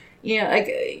temples. You know,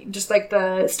 like just like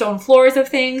the stone floors of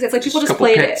things. It's like people just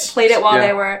played it while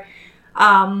they were,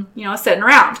 sitting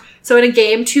around. So in a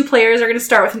game, 2 players are going to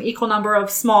start with an equal number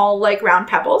of small, like round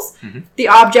pebbles. Mm-hmm. The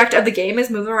object of the game is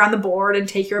moving around the board and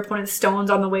take your opponent's stones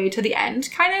on the way to the end.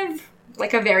 Kind of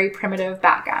like a very primitive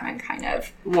backgammon kind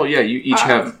of. Well, yeah, you each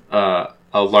have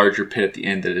a larger pit at the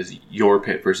end that is your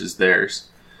pit versus theirs.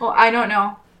 Well, I don't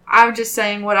know. I'm just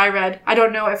saying what I read. I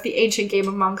don't know if the ancient game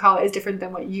of Mancala is different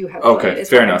than what you have played. Okay,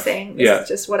 fair enough. I'm saying. This is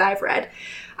just what I've read.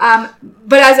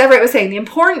 But as Everett was saying, the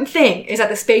important thing is that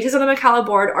the spaces on the Mancala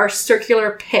board are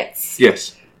circular pits.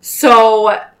 Yes.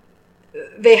 So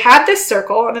they had this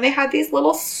circle, and then they had these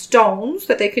little stones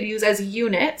that they could use as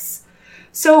units.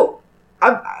 So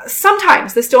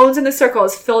sometimes the stones in the circle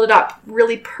has filled it up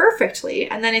really perfectly,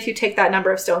 and then if you take that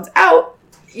number of stones out,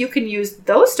 you can use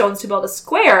those stones to build a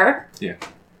square. Yeah.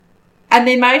 And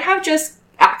they might have just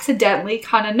accidentally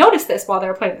kind of noticed this while they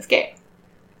were playing this game.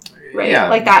 Right? Yeah.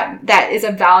 Like that is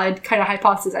a valid kind of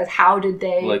hypothesis as how did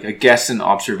they... Like a guess and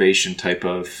observation type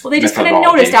of Well, they just kind of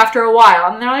noticed after a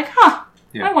while, and they're like,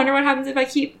 I wonder what happens if I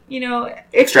keep,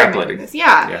 extrapolating this.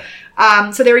 Yeah.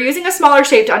 So they were using a smaller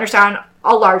shape to understand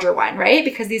a larger one, right?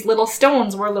 Because these little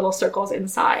stones were little circles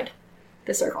inside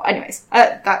the circle. Anyways, I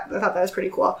thought that was pretty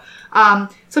cool.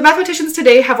 So mathematicians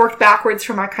today have worked backwards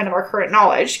from our current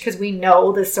knowledge because we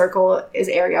know the circle is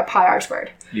area pi r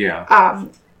squared. Yeah.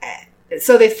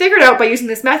 So they figured out by using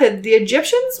this method, the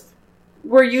Egyptians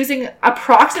were using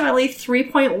approximately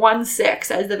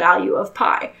 3.16 as the value of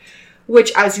pi,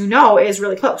 which, as you know, is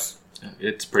really close.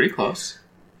 It's pretty close.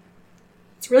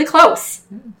 It's really close.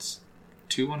 It's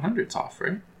 2 100ths off,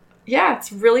 right? Yeah,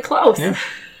 it's really close. Yeah.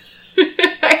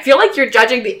 I feel like you're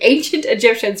judging the ancient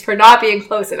Egyptians for not being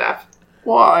close enough.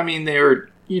 Well, I mean, they were,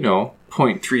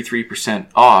 0.33%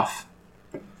 off.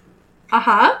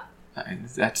 Uh-huh.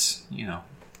 That's,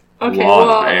 a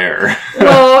lot of error.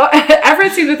 Well,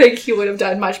 Everett seemed to think he would have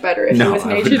done much better if he was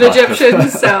an ancient Egyptian,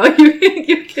 so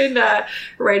you can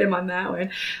write him on that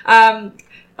one.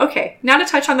 Okay, now to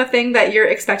touch on the thing that you're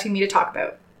expecting me to talk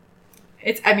about.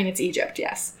 It's Egypt,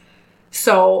 yes.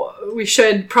 So we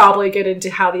should probably get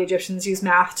into how the Egyptians used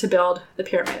math to build the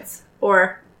pyramids,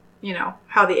 or,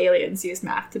 how the aliens used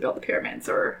math to build the pyramids,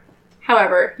 or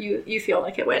however you feel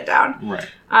like it went down.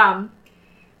 Right.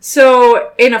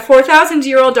 So in a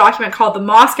 4,000-year-old document called the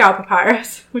Moscow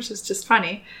Papyrus, which is just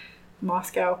funny,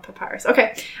 Moscow Papyrus.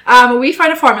 Okay. We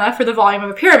find a formula for the volume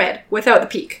of a pyramid without the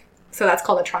peak. So that's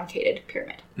called a truncated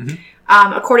pyramid.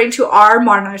 Mm-hmm. According to our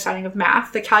modern understanding of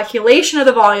math, the calculation of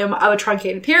the volume of a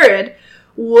truncated pyramid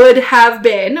would have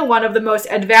been one of the most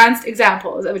advanced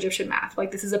examples of Egyptian math. Like,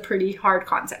 this is a pretty hard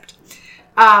concept.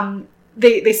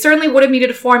 They certainly would have needed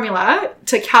a formula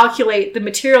to calculate the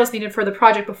materials needed for the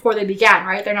project before they began,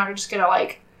 right? They're not just going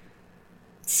to,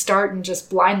 start and just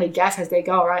blindly guess as they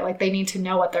go, right? Like, they need to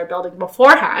know what they're building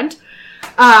beforehand.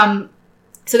 So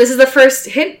this is the first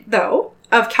hint, though,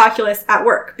 of calculus at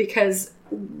work, because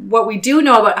what we do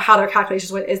know about how their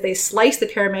calculations went is they slice the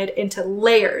pyramid into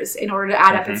layers in order to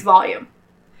add up its volume.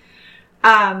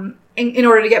 In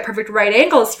order to get perfect right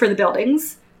angles for the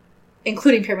buildings,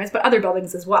 including pyramids, but other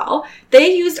buildings as well,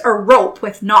 they used a rope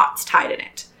with knots tied in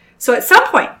it. So at some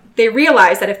point, they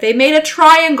realized that if they made a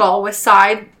triangle with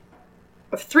side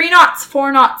of 3 knots,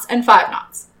 4 knots, and 5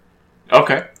 knots.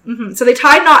 Okay. Mm-hmm. So they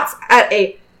tied knots at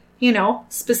a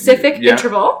specific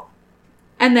interval.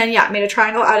 And then, made a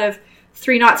triangle out of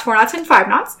 3 knots, 4 knots, and 5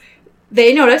 knots.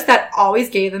 They noticed that always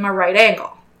gave them a right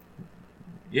angle.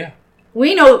 Yeah.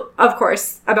 We know, of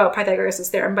course, about Pythagoras'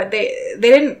 theorem, but they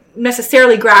didn't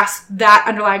necessarily grasp that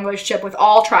underlying relationship with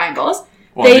all triangles.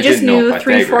 Well, they just knew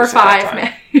 3, 4,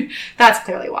 5. That's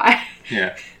clearly why.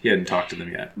 Yeah, he hadn't talked to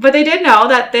them yet. But they did know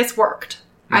that this worked,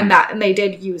 and they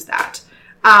did use that.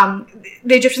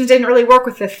 The Egyptians didn't really work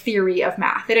with the theory of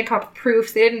math. They didn't come up with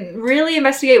proofs. They didn't really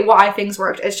investigate why things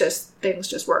worked. It's just things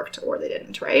just worked, or they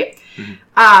didn't, right?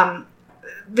 Mm-hmm.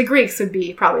 The Greeks would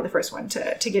be probably the first one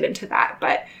to get into that.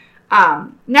 But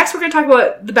next we're going to talk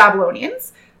about the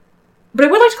Babylonians. But I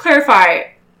would like to clarify,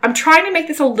 I'm trying to make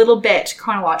this a little bit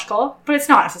chronological, but it's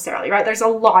not necessarily, right? There's a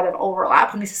lot of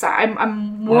overlap in the society.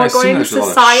 I'm more going to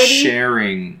society. A lot of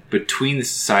sharing between the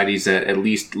societies that at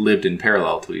least lived in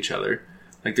parallel to each other.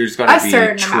 Like, there's got to be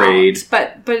a trade.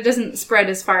 Amount, but it doesn't spread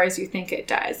as far as you think it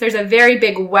does. There's a very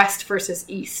big west versus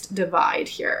east divide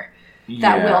here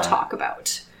that we'll talk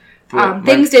about.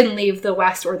 Things didn't leave the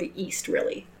west or the east,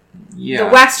 really. Yeah. The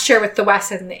west share with the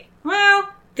west and the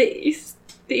east.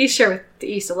 The east share with the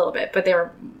east a little bit, but they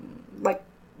were,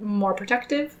 more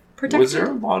protected. Was there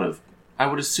a lot of... I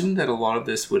would assume that a lot of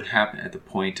this would happen at the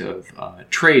point of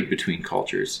trade between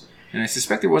cultures. And I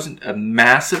suspect there wasn't a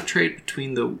massive trade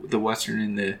between the Western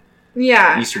and the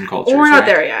Eastern cultures. We're not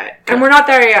there yet. Okay. And we're not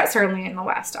there yet, certainly in the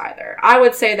West either. I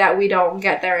would say that we don't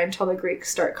get there until the Greeks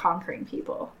start conquering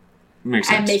people. Makes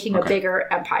sense. And making a bigger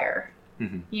empire.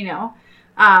 Mm-hmm.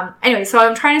 Anyway, so what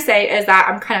I'm trying to say is that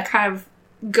I'm kind of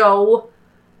go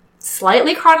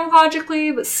slightly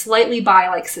chronologically, but slightly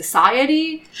by,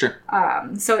 society. Sure.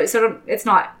 So it's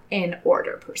not in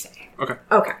order, per se.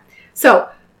 Okay. So...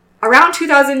 around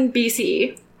 2000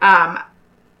 BCE,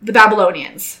 the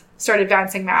Babylonians started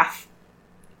advancing math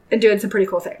and doing some pretty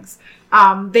cool things.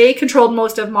 They controlled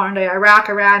most of modern-day Iraq,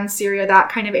 Iran, Syria, that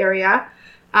kind of area.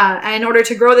 And in order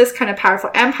to grow this kind of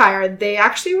powerful empire, they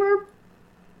actually were,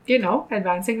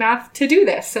 advancing math to do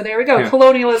this. So there we go. Yeah.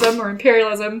 Colonialism or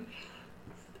imperialism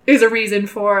is a reason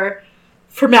for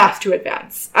math to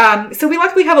advance. So we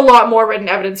luckily have a lot more written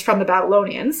evidence from the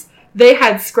Babylonians. They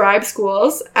had scribe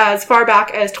schools as far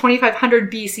back as 2500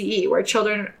 BCE, where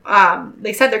children,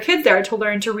 they sent their kids there to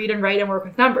learn to read and write and work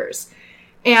with numbers.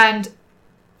 And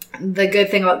the good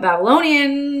thing about the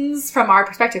Babylonians, from our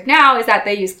perspective now, is that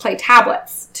they use clay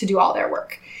tablets to do all their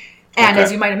work. And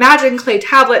as you might imagine, clay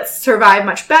tablets survive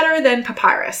much better than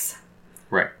papyrus.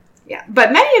 Right. Yeah.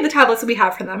 But many of the tablets that we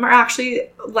have from them are actually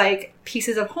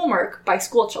pieces of homework by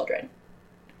school children.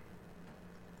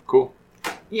 Cool.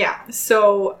 Yeah,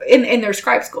 so in their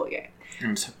scribe school, yeah.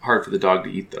 And it's hard for the dog to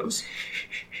eat those.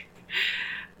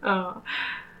 I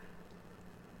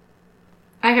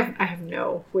have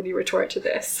no witty retort to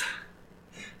this.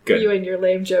 Good. You and your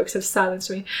lame jokes have silenced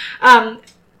me.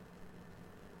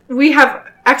 We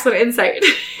have excellent insight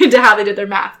into how they did their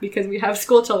math because we have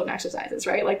school children exercises,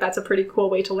 right? That's a pretty cool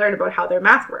way to learn about how their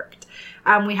math worked.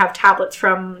 We have tablets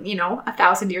from,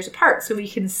 1,000 years apart, so we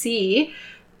can see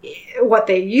what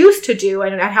they used to do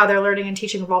and how their learning and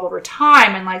teaching evolved over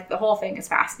time, and the whole thing is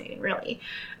fascinating, really.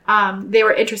 They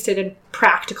were interested in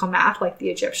practical math like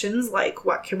the Egyptians,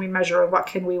 what can we measure and what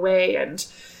can we weigh and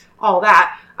all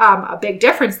that. A big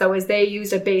difference, though, is they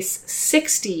used a base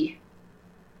 60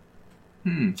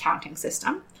 counting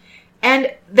system,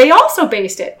 and they also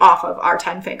based it off of our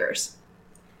 10 fingers.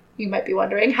 You might be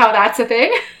wondering how that's a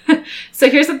thing. So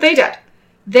here's what they did.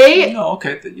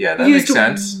 That makes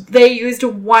sense. They used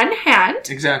one hand,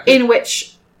 exactly, in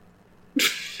which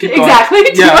exactly.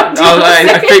 Yeah,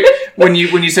 I think when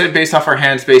you said it based off our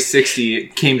hands, base 60,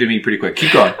 it came to me pretty quick.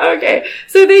 Keep going. Okay,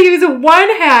 so they use one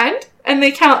hand and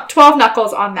they count 12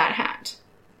 knuckles on that hand.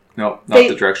 No, not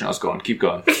the direction I was going. Keep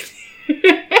going.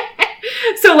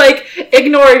 So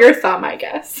ignore your thumb, I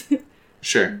guess.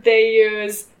 Sure. They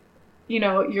use.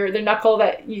 The knuckle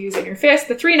that you use in your fist,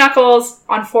 the 3 knuckles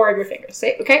on 4 of your fingers.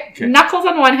 Okay? Knuckles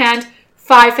on one hand,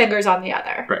 5 fingers on the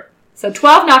other. Right. So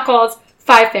 12 knuckles,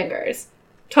 5 fingers.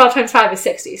 12 times 5 is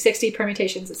 60. 60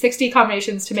 permutations, 60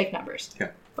 combinations to make numbers.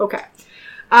 Yeah. Okay.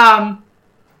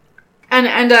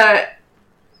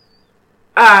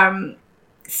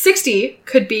 60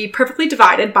 could be perfectly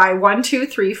divided by 1, 2,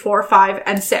 3, 4, 5,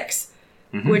 and 6,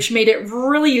 which made it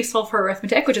really useful for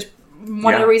arithmetic, which is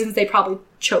one of the reasons they probably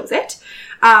chose it.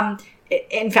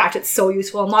 In fact, it's so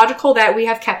useful and logical that we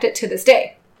have kept it to this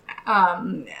day.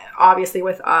 Obviously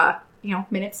with,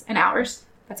 minutes and hours.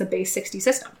 That's a base 60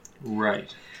 system.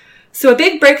 Right. So a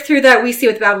big breakthrough that we see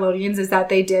with the Babylonians is that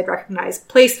they did recognize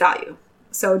place value.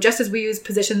 So just as we use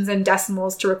positions and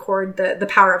decimals to record the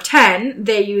power of 10,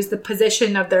 they use the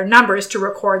position of their numbers to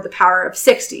record the power of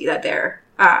 60 that they're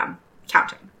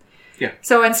counting. Yeah.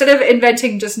 So instead of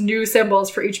inventing just new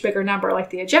symbols for each bigger number like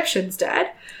the Egyptians did,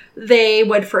 they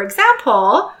would, for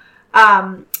example,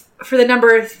 for the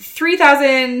number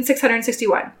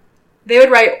 3,661, they would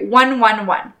write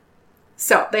 111.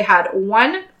 So they had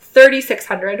 1,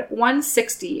 3,600,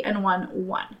 160, and 1,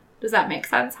 1. Does that make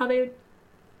sense how they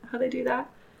do that?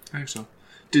 I think so.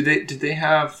 Did they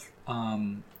have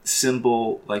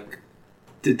symbol, like,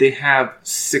 did they have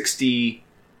 60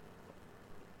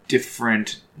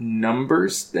 different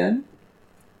numbers then?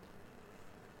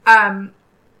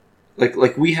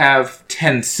 Like we have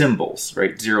 10 symbols,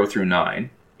 right? 0 through 9.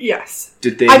 Yes.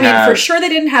 Did they mean, for sure they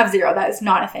didn't have 0. That is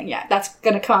not a thing yet. That's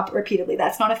going to come up repeatedly.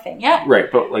 That's not a thing yet.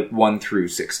 Right, but like 1 through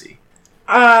 60.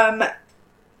 I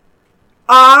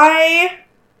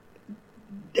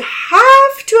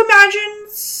have to imagine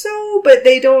so, but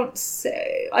they don't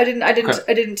say. I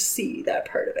didn't see that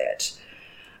part of it.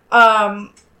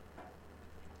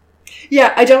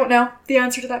 Yeah, I don't know the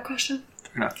answer to that question.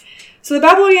 Fair enough. So the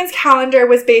Babylonians' calendar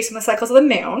was based on the cycles of the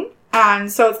moon,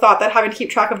 and so it's thought that having to keep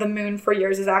track of the moon for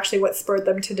years is actually what spurred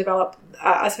them to develop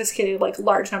a sophisticated, like,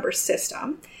 large number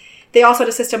system. They also had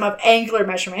a system of angular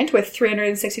measurement with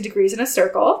 360 degrees in a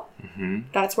circle. Mm-hmm.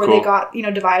 That's where they got,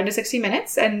 divided into 60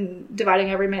 minutes and dividing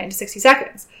every minute into 60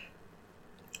 seconds.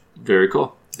 Very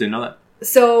cool. Didn't know that.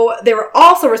 So they were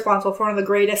also responsible for one of the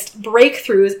greatest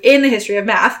breakthroughs in the history of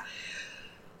math,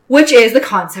 which is the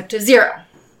concept of 0.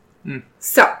 Mm.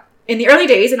 So in the early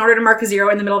days, in order to mark a 0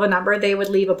 in the middle of a number, they would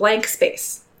leave a blank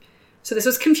space. So this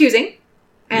was confusing,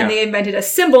 and they invented a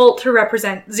symbol to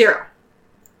represent 0.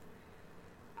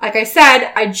 Like I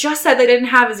said, I just said they didn't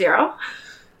have a 0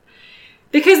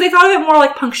 because they thought of it more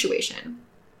like punctuation.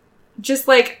 Just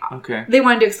like they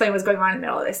wanted to explain what's going on in the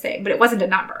middle of this thing, but it wasn't a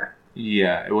number.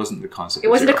 Yeah, it wasn't the concept. It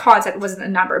wasn't a concept, it wasn't a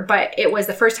number, but it was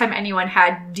the first time anyone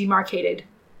had demarcated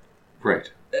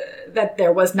that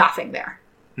there was nothing there.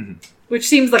 Mm-hmm. Which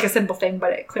seems like a simple thing,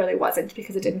 but it clearly wasn't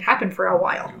because it didn't happen for a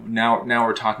while. Now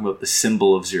we're talking about the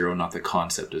symbol of 0, not the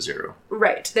concept of 0.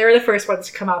 Right. They were the first ones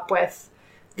to come up with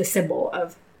the symbol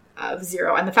of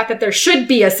 0, and the fact that there should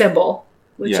be a symbol,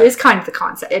 which is kind of the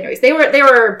concept. Anyways, they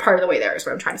were part of the way there is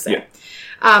what I'm trying to say.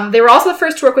 Yeah. They were also the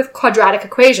first to work with quadratic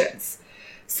equations.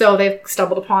 So they've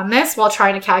stumbled upon this while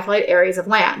trying to calculate areas of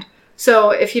land.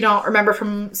 So if you don't remember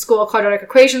from school, quadratic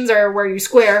equations are where you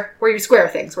square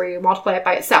things, where you multiply it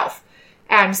by itself.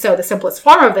 And so the simplest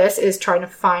form of this is trying to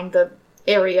find the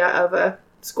area of a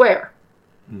square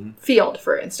field,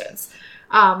 for instance.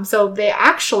 So they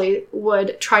actually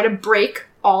would try to break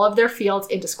all of their fields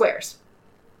into squares.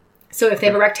 So if they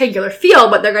have a rectangular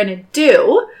field, what they're going to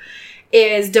do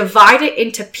is divide it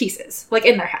into pieces, like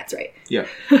in their heads, right? Yeah.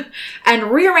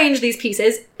 And rearrange these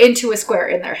pieces into a square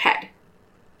in their head.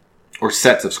 Or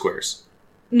sets of squares.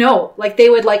 No, like they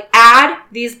would add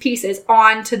these pieces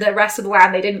onto the rest of the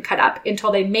land they didn't cut up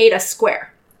until they made a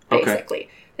square, basically. Okay.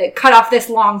 They cut off this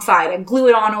long side and glue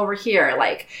it on over here.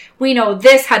 Like, we know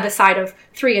this had the side of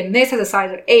 3 and this has a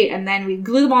side of 8, and then we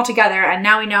glue them all together and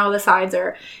now we know the sides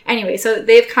are... Anyway, so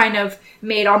they've kind of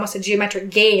made almost a geometric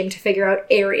game to figure out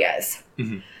areas.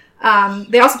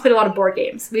 Mm-hmm. They also played a lot of board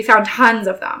games. We found tons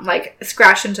of them, like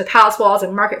scratched into palace walls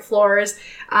and market floors.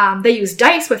 They use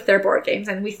dice with their board games,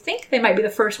 and we think they might be the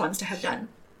first ones to have done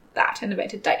that and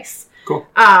invented dice. Cool.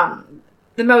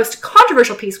 The most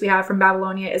controversial piece we have from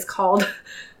Babylonia is called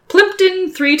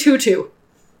Plimpton 322.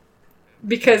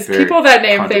 Because people that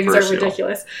name things are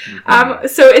ridiculous. Mm-hmm.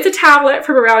 So it's a tablet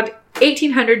from around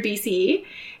 1800 BCE.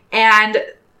 And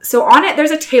so on it,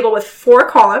 there's a table with 4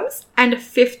 columns and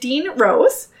 15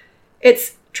 rows.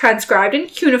 It's transcribed in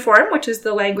cuneiform, which is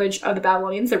the language of the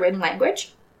Babylonians, the written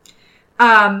language.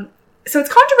 So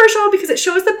it's controversial because it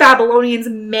shows the Babylonians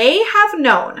may have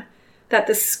known that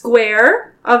the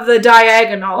square of the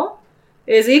diagonal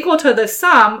is equal to the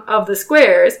sum of the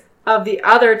squares of the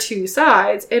other 2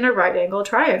 sides in a right angle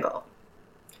triangle.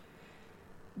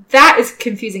 That is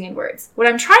confusing in words. What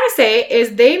I'm trying to say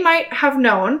is they might have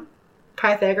known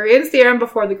Pythagorean's theorem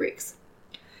before the Greeks.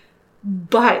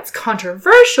 But it's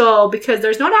controversial because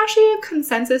there's not actually a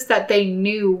consensus that they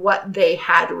knew what they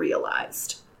had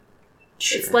realized.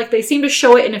 Sure. It's like they seem to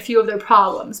show it in a few of their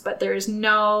problems, but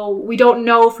we don't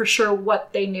know for sure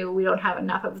what they knew. We don't have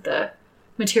enough of the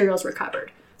materials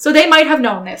recovered. So they might have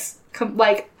known this,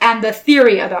 and the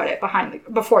theory about it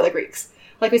before the Greeks.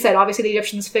 Like we said, obviously the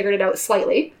Egyptians figured it out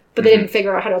slightly, but they didn't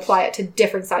figure out how to apply it to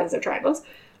different sizes of triangles.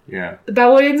 Yeah. The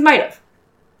Babylonians might have.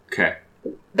 Okay.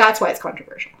 That's why it's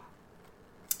controversial.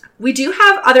 We do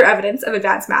have other evidence of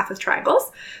advanced math with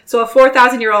triangles. So a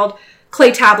 4,000-year-old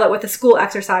clay tablet with a school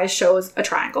exercise shows a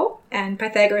triangle, and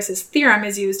Pythagoras' theorem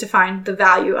is used to find the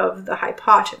value of the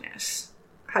hypotenuse.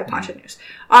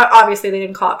 Obviously, they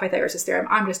didn't call it Pythagoras' theorem.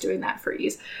 I'm just doing that for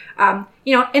ease.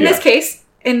 In this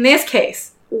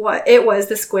case, what it was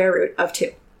the square root of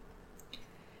 2.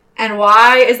 And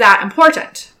why is that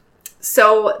important?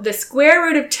 So the square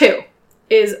root of 2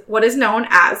 is what is known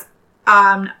as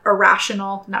an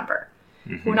irrational number.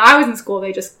 Mm-hmm. When I was in school,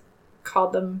 they just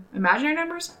called them imaginary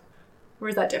numbers. Or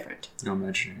is that different? No,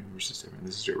 imaginary numbers is different.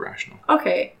 This is irrational.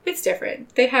 Okay, it's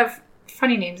different. They have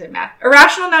funny names in math.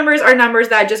 Irrational numbers are numbers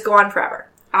that just go on forever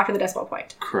after the decimal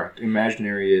point. Correct.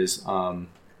 Imaginary is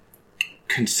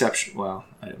conceptual. Well,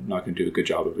 I'm not going to do a good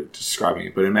job of describing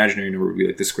it, but imaginary number would be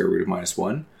like the square root of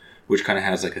 -1, which kind of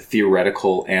has like a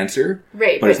theoretical answer,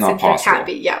 right? But it's not possible. It can't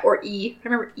be, yeah. Or E.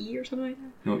 Remember E or something like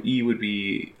that? No, E would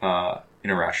be an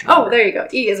irrational. Oh, there you go.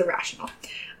 E is irrational.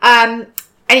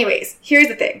 Anyways, here's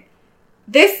the thing.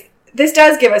 This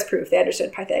does give us proof they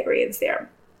understood Pythagorean's theorem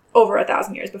over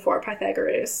 1,000 years before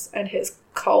Pythagoras and his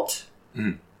cult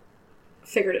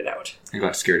figured it out. They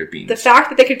got scared of beans. The fact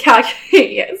that they could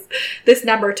calculate this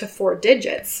number to 4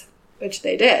 digits, which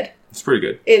they did, it's pretty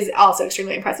good, is also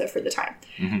extremely impressive for the time.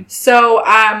 Mm-hmm. So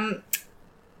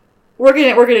we're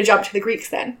gonna jump to the Greeks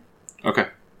then. Okay,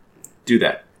 do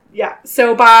that. Yeah.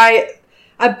 So by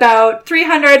about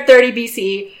 330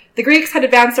 BC, the Greeks had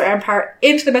advanced their empire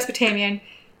into the Mesopotamian,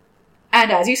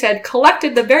 and as you said,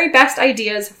 collected the very best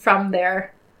ideas from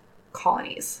their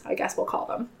colonies, I guess we'll call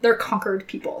them. Their conquered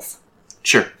peoples.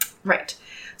 Sure. Right.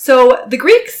 So the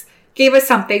Greeks gave us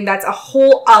something that's a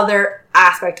whole other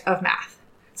aspect of math.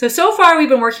 So far we've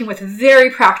been working with very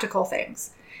practical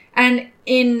things. And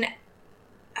in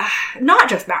not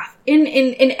just math,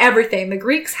 in everything, the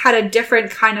Greeks had a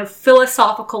different kind of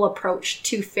philosophical approach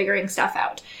to figuring stuff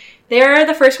out. They're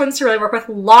the first ones to really work with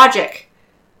logic,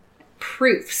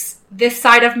 proofs, this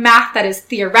side of math that is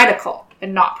theoretical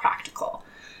and not practical.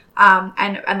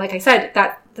 And like I said,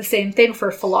 that's the same thing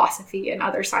for philosophy and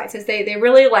other sciences. They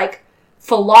really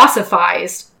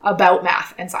philosophized about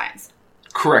math and science.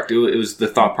 Correct. It was the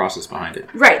thought process behind it.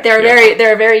 Right.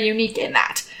 They're very unique in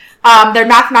that. Their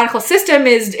mathematical system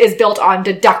is built on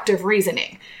deductive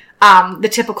reasoning. The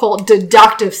typical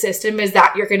deductive system is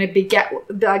that you're going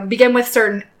to begin with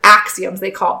certain axioms,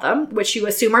 they call them, which you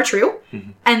assume are true,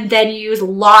 mm-hmm. and then you use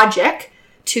logic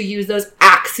to use those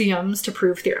axioms to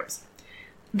prove theorems.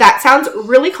 That sounds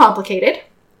really complicated,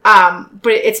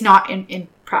 but it's not in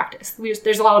practice.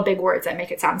 There's a lot of big words that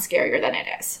make it sound scarier than it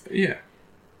is. Yeah.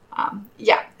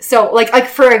 Yeah. So, like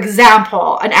for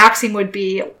example, an axiom would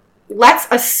be, let's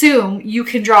assume you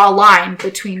can draw a line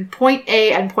between point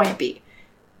A and point B.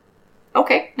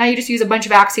 Okay, now you just use a bunch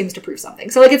of axioms to prove something.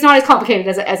 So, it's not as complicated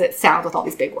as it sounds with all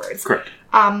these big words. Correct.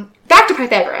 Back to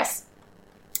Pythagoras.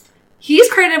 He's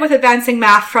credited with advancing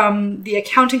math from the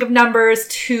accounting of numbers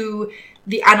to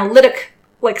the analytic,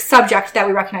 subject that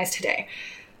we recognize today.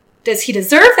 Does he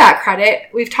deserve that credit?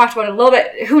 We've talked about it a little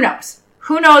bit. Who knows?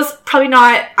 Probably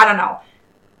not. I don't know.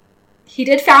 He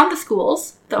did found the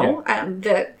schools, though. Yeah.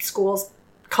 The schools,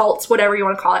 cults, whatever you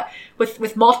want to call it,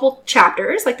 with multiple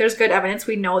chapters. There's good evidence.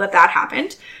 We know that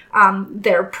happened.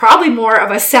 They're probably more of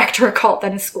a sect or a cult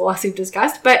than a school, as we've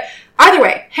discussed. But either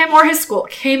way, him or his school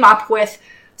came up with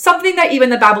something that even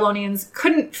the Babylonians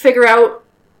couldn't figure out.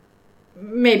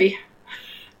 Maybe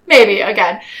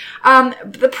again.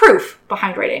 The proof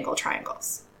behind right-angle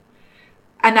triangles.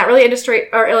 And that really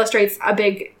illustrates a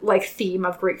big theme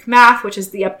of Greek math, which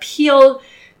is the appeal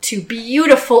to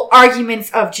beautiful arguments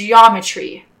of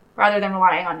geometry rather than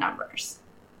relying on numbers.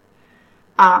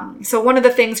 So one of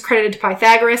the things credited to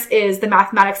Pythagoras is the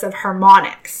mathematics of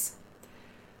harmonics.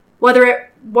 Whether it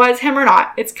was him or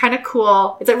not, it's kind of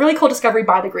cool. It's a really cool discovery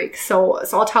by the Greeks. So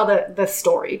I'll tell the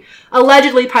story.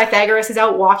 Allegedly, Pythagoras is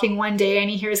out walking one day and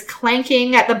he hears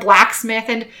clanking at the blacksmith,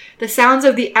 and the sounds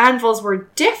of the anvils were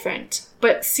different,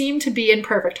 but seemed to be in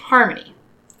perfect harmony.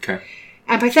 Okay.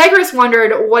 And Pythagoras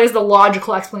wondered, what is the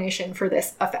logical explanation for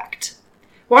this effect?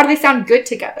 Why do they sound good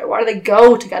together? Why do they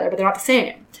go together, but they're not the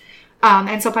same?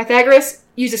 And so Pythagoras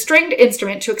used a stringed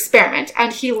instrument to experiment,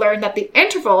 and he learned that the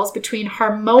intervals between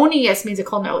harmonious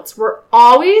musical notes were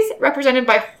always represented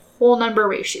by whole number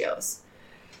ratios.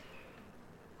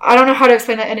 I don't know how to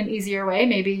explain that in an easier way.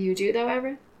 Maybe you do, though,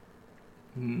 Everett?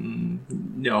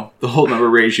 No. The whole number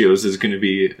ratios is going to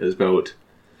be about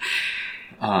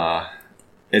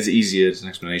as easy as an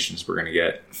explanation as we're going to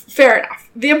get. Fair enough.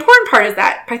 The important part is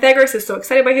that Pythagoras is so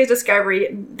excited by his discovery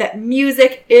that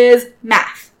music is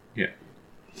math. Yeah.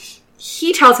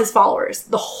 He tells his followers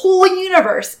the whole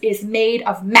universe is made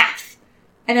of math.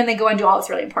 And then they go and do all this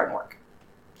really important work.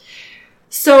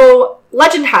 So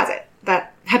legend has it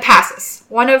that Hippasus,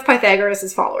 one of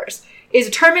Pythagoras' followers, is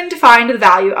determined to find the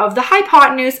value of the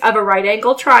hypotenuse of a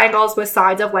right-angled triangles with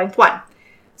sides of length 1.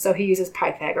 So he uses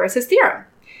Pythagoras' theorem.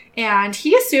 And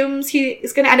he assumes he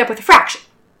is going to end up with a fraction.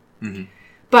 Mm-hmm.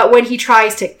 But when he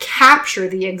tries to capture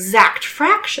the exact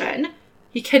fraction,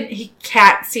 he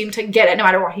can't seem to get it no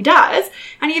matter what he does.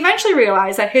 And he eventually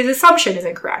realizes that his assumption is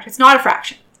incorrect. It's not a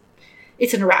fraction.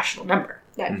 It's an irrational number.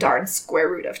 That darn square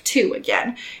root of 2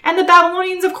 again. And the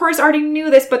Babylonians, of course, already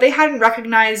knew this, but they hadn't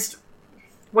recognized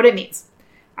what it means.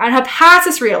 And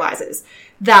Hippasus realizes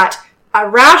that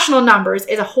irrational numbers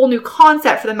is a whole new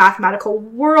concept for the mathematical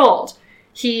world.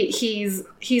 He's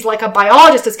like a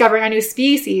biologist discovering a new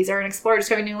species or an explorer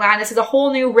discovering new land. This is a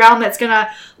whole new realm that's going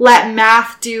to let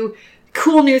math do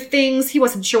cool new things. He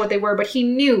wasn't sure what they were, but he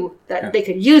knew that they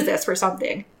could use this for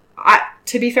something.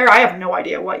 To be fair, I have no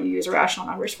idea what you use irrational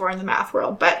numbers for in the math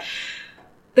world, but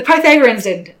the Pythagoreans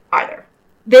didn't either.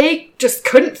 They just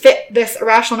couldn't fit this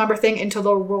irrational number thing into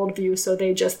their worldview, so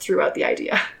they just threw out the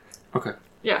idea. Okay.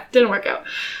 Yeah, didn't work out.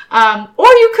 Or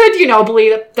you could,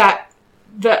 believe that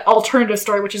the alternative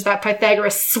story, which is that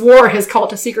Pythagoras swore his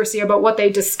cult to secrecy about what they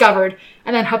discovered,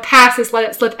 and then Hippasus let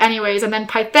it slip anyways, and then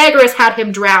Pythagoras had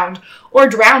him drowned, or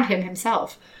drowned him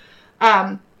himself.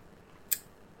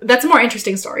 That's a more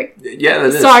interesting story. Yeah, that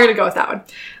is. So I'm going to go with that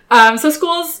one. So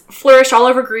schools flourished all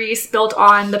over Greece, built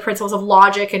on the principles of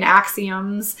logic and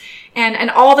axioms,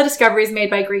 and all the discoveries made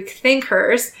by Greek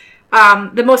thinkers.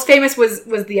 The most famous was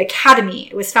the Academy.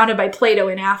 It was founded by Plato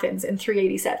in Athens in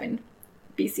 387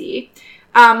 BCE.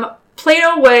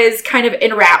 Plato was kind of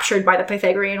enraptured by the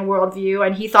Pythagorean worldview,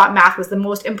 and he thought math was the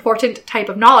most important type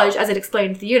of knowledge as it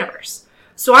explained the universe.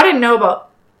 So I didn't know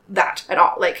about that at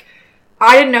all.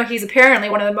 I didn't know he's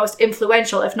apparently one of the most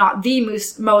influential, if not the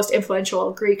most influential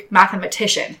Greek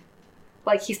mathematician.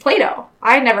 He's Plato.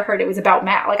 I had never heard it was about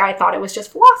math. I thought it was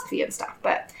just philosophy and stuff,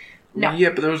 but no. Yeah,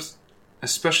 but there was,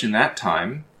 especially in that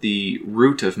time, the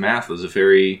root of math was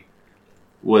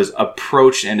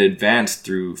approached and advanced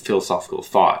through philosophical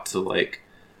thought. So,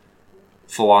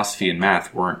 philosophy and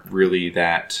math weren't really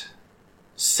that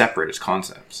separate as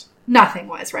concepts. Nothing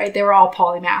was, right? They were all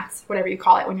polymaths, whatever you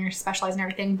call it when you're specialized in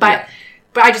everything. But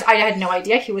I had no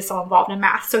idea he was so involved in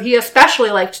math. So he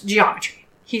especially liked geometry.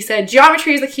 He said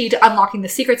geometry is the key to unlocking the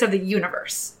secrets of the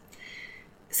universe.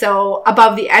 So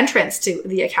above the entrance to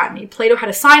the Academy, Plato had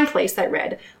a sign placed that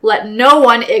read, "Let no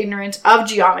one ignorant of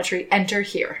geometry enter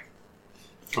here."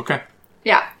 Okay.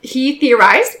 Yeah. He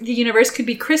theorized the universe could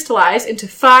be crystallized into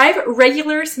 5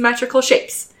 regular symmetrical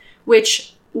shapes,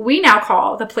 which we now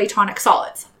call the Platonic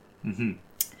solids. Mm-hmm.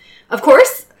 Of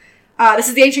course, this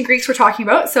is the ancient Greeks we're talking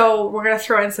about, so we're going to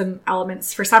throw in some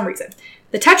elements for some reason.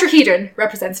 The tetrahedron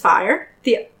represents fire.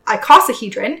 The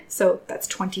icosahedron, so that's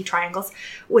 20 triangles,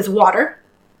 was water.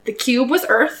 The cube was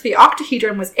earth. The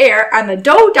octahedron was air. And the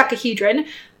dodecahedron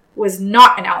was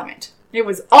not an element. It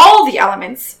was all the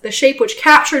elements, the shape which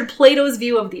captured Plato's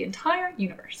view of the entire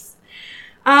universe.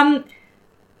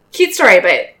 Cute story,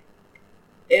 but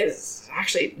it's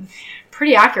actually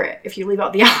pretty accurate if you leave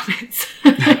out the elements.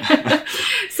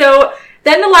 So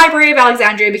then the Library of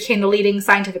Alexandria became the leading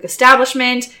scientific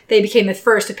establishment. They became the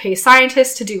first to pay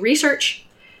scientists to do research.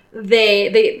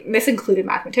 This included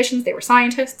mathematicians. They were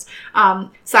scientists.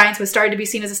 Science was started to be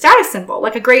seen as a status symbol.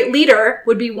 A great leader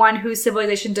would be one whose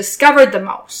civilization discovered the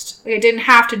most. It didn't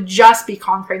have to just be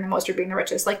conquering the most or being the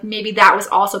richest. Maybe that was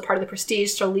also part of the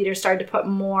prestige, so leaders started to put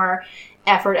more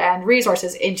effort and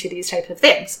resources into these types of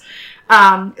things.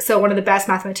 So one of the best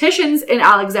mathematicians in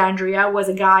Alexandria was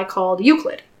a guy called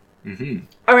Euclid. Mm-hmm.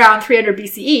 Around 300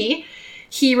 BCE,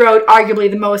 he wrote arguably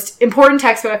the most important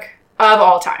textbook of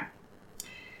all time.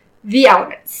 The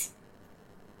Elements.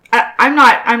 I'm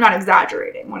not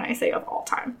exaggerating when I say of all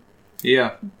time.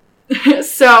 Yeah.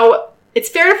 So it's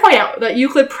fair to point out that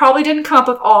Euclid probably didn't come up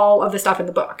with all of the stuff in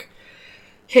the book.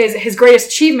 His greatest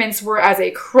achievements were as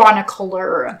a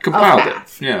chronicler of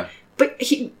math. Yeah. But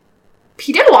he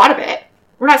did a lot of it.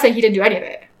 We're not saying he didn't do any of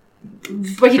it.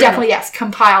 But he definitely,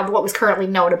 compiled what was currently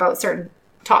known about certain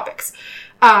topics.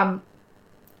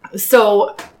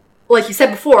 So, like you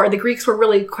said before, the Greeks were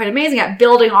really quite amazing at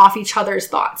building off each other's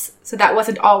thoughts. So that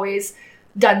wasn't always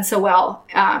done so well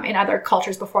in other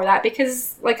cultures before that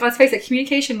because, let's face it,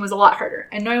 communication was a lot harder.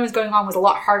 And knowing what was going on was a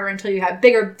lot harder until you had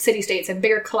bigger city-states and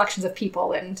bigger collections of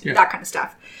people and that kind of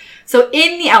stuff. So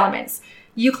in the Elements,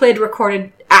 Euclid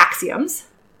recorded axioms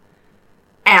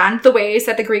and the ways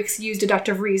that the Greeks used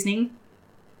deductive reasoning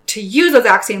to use those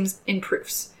axioms in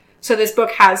proofs. So this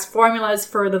book has formulas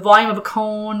for the volume of a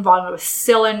cone, volume of a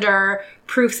cylinder,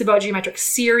 proofs about geometric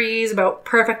series, about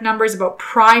perfect numbers, about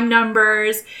prime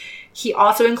numbers. He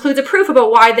also includes a proof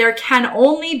about why there can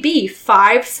only be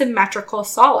 5 symmetrical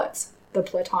solids, the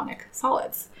Platonic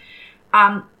solids.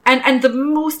 And the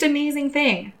most amazing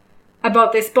thing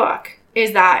about this book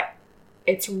is that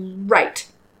it's right.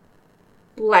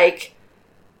 Like,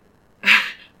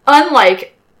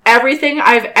 unlike everything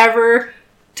I've ever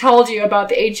told you about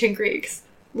the ancient Greeks,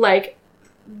 like,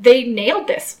 they nailed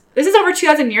this. This is over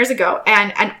 2,000 years ago,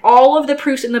 and all of the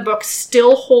proofs in the book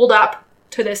still hold up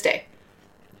to this day.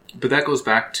 But that goes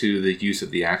back to the use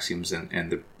of the axioms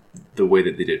and the way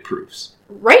that they did proofs.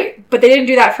 Right, but they didn't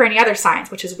do that for any other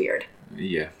science, which is weird.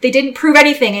 Yeah. They didn't prove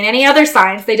anything in any other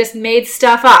science. They just made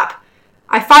stuff up.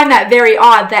 I find that very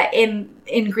odd that in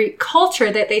Greek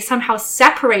culture that they somehow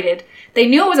separated. They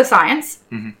knew it was a science.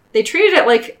 Mm-hmm. They treated it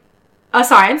like a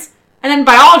science. And then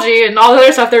biology and all the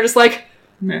other stuff, they're just like,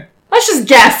 meh. Let's just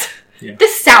guess. Yeah.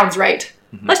 This sounds right.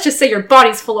 Mm-hmm. Let's just say your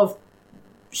body's full of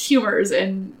humors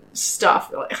and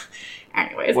stuff.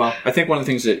 Anyways. Well, I think one of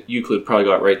the things that Euclid probably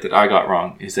got right that I got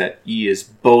wrong is that E is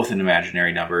both an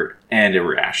imaginary number and a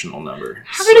rational number.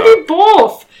 How could it be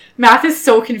both? Math is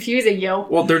so confusing, yo.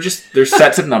 Well, they're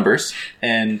sets of numbers,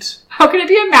 and... How can it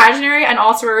be imaginary and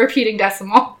also a repeating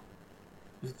decimal?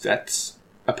 That's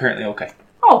apparently okay.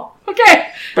 Oh,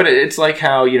 okay. But it's like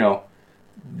how,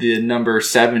 the number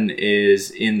 7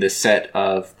 is in the set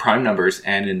of prime numbers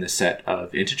and in the set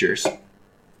of integers.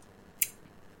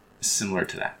 Similar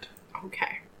to that.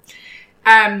 Okay.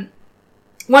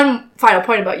 One final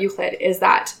point about Euclid is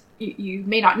that you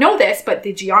may not know this, but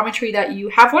the geometry that you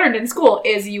have learned in school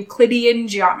is Euclidean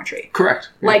geometry.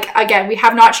 Correct. Yeah. Like, again, we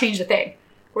have not changed a thing.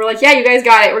 We're like, yeah, you guys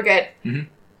got it. We're good. Mm-hmm.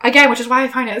 Again, which is why I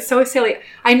find it so silly.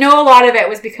 I know a lot of it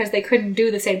was because they couldn't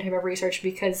do the same type of research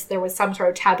because there was some sort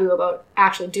of taboo about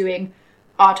actually doing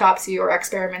autopsy or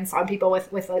experiments on people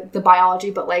with like, the biology,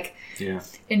 but like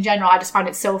in general, I just find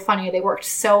it so funny. They worked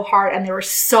so hard and they were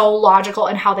so logical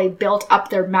in how they built up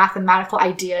their mathematical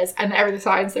ideas, and every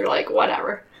science they're like,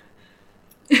 whatever.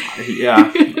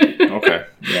 Yeah. Okay.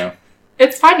 Yeah.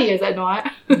 It's funny, is it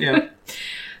not? Yeah.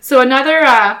 So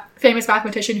another famous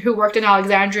mathematician who worked in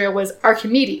Alexandria was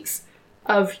Archimedes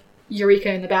of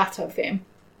Eureka in the Bathtub fame.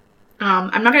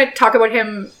 I'm not going to talk about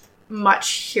him much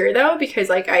here though, because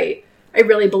like I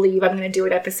really believe I'm going to do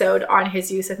an episode on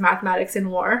his use of mathematics in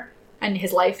war and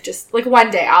his life. Just like one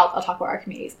day I'll talk about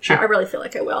Archimedes. Sure. I really feel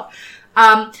like I will.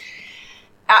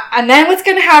 And then what's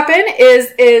going to happen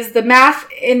is the math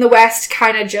in the West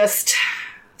kind of just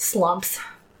slumps.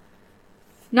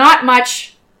 Not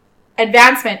much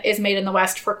advancement is made in the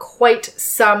West for quite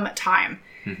some time.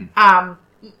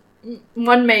 Mm-hmm.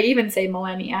 One may even say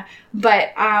millennia,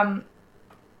 but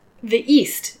the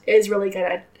East is really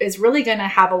gonna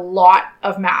have a lot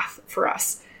of math for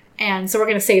us. And so we're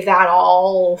going to save that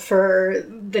all for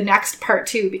the next part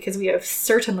too, because we have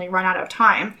certainly run out of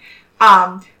time.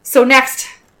 So next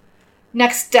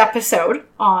episode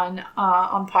on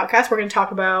podcast, we're going to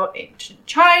talk about ancient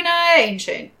China,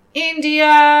 ancient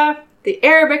India, the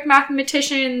Arabic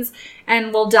mathematicians,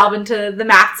 and we'll delve into the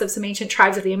maths of some ancient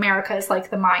tribes of the Americas, like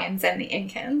the Mayans and the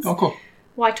Incans. Oh, cool.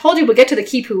 Well, I told you we'll get to the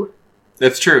Quipu.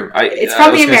 That's true. It's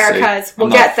from the Americas. We'll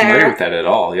get there. I'm not familiar with that at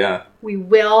all, yeah. We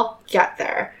will get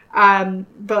there.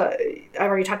 But I've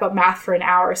already talked about math for an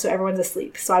hour, so everyone's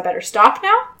asleep. So I better stop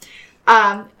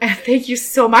now. And thank you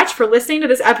so much for listening to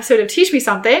this episode of Teach Me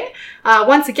Something.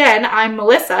 Once again, I'm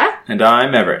Melissa. And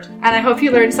I'm Everett. And I hope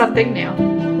you learned something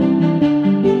new.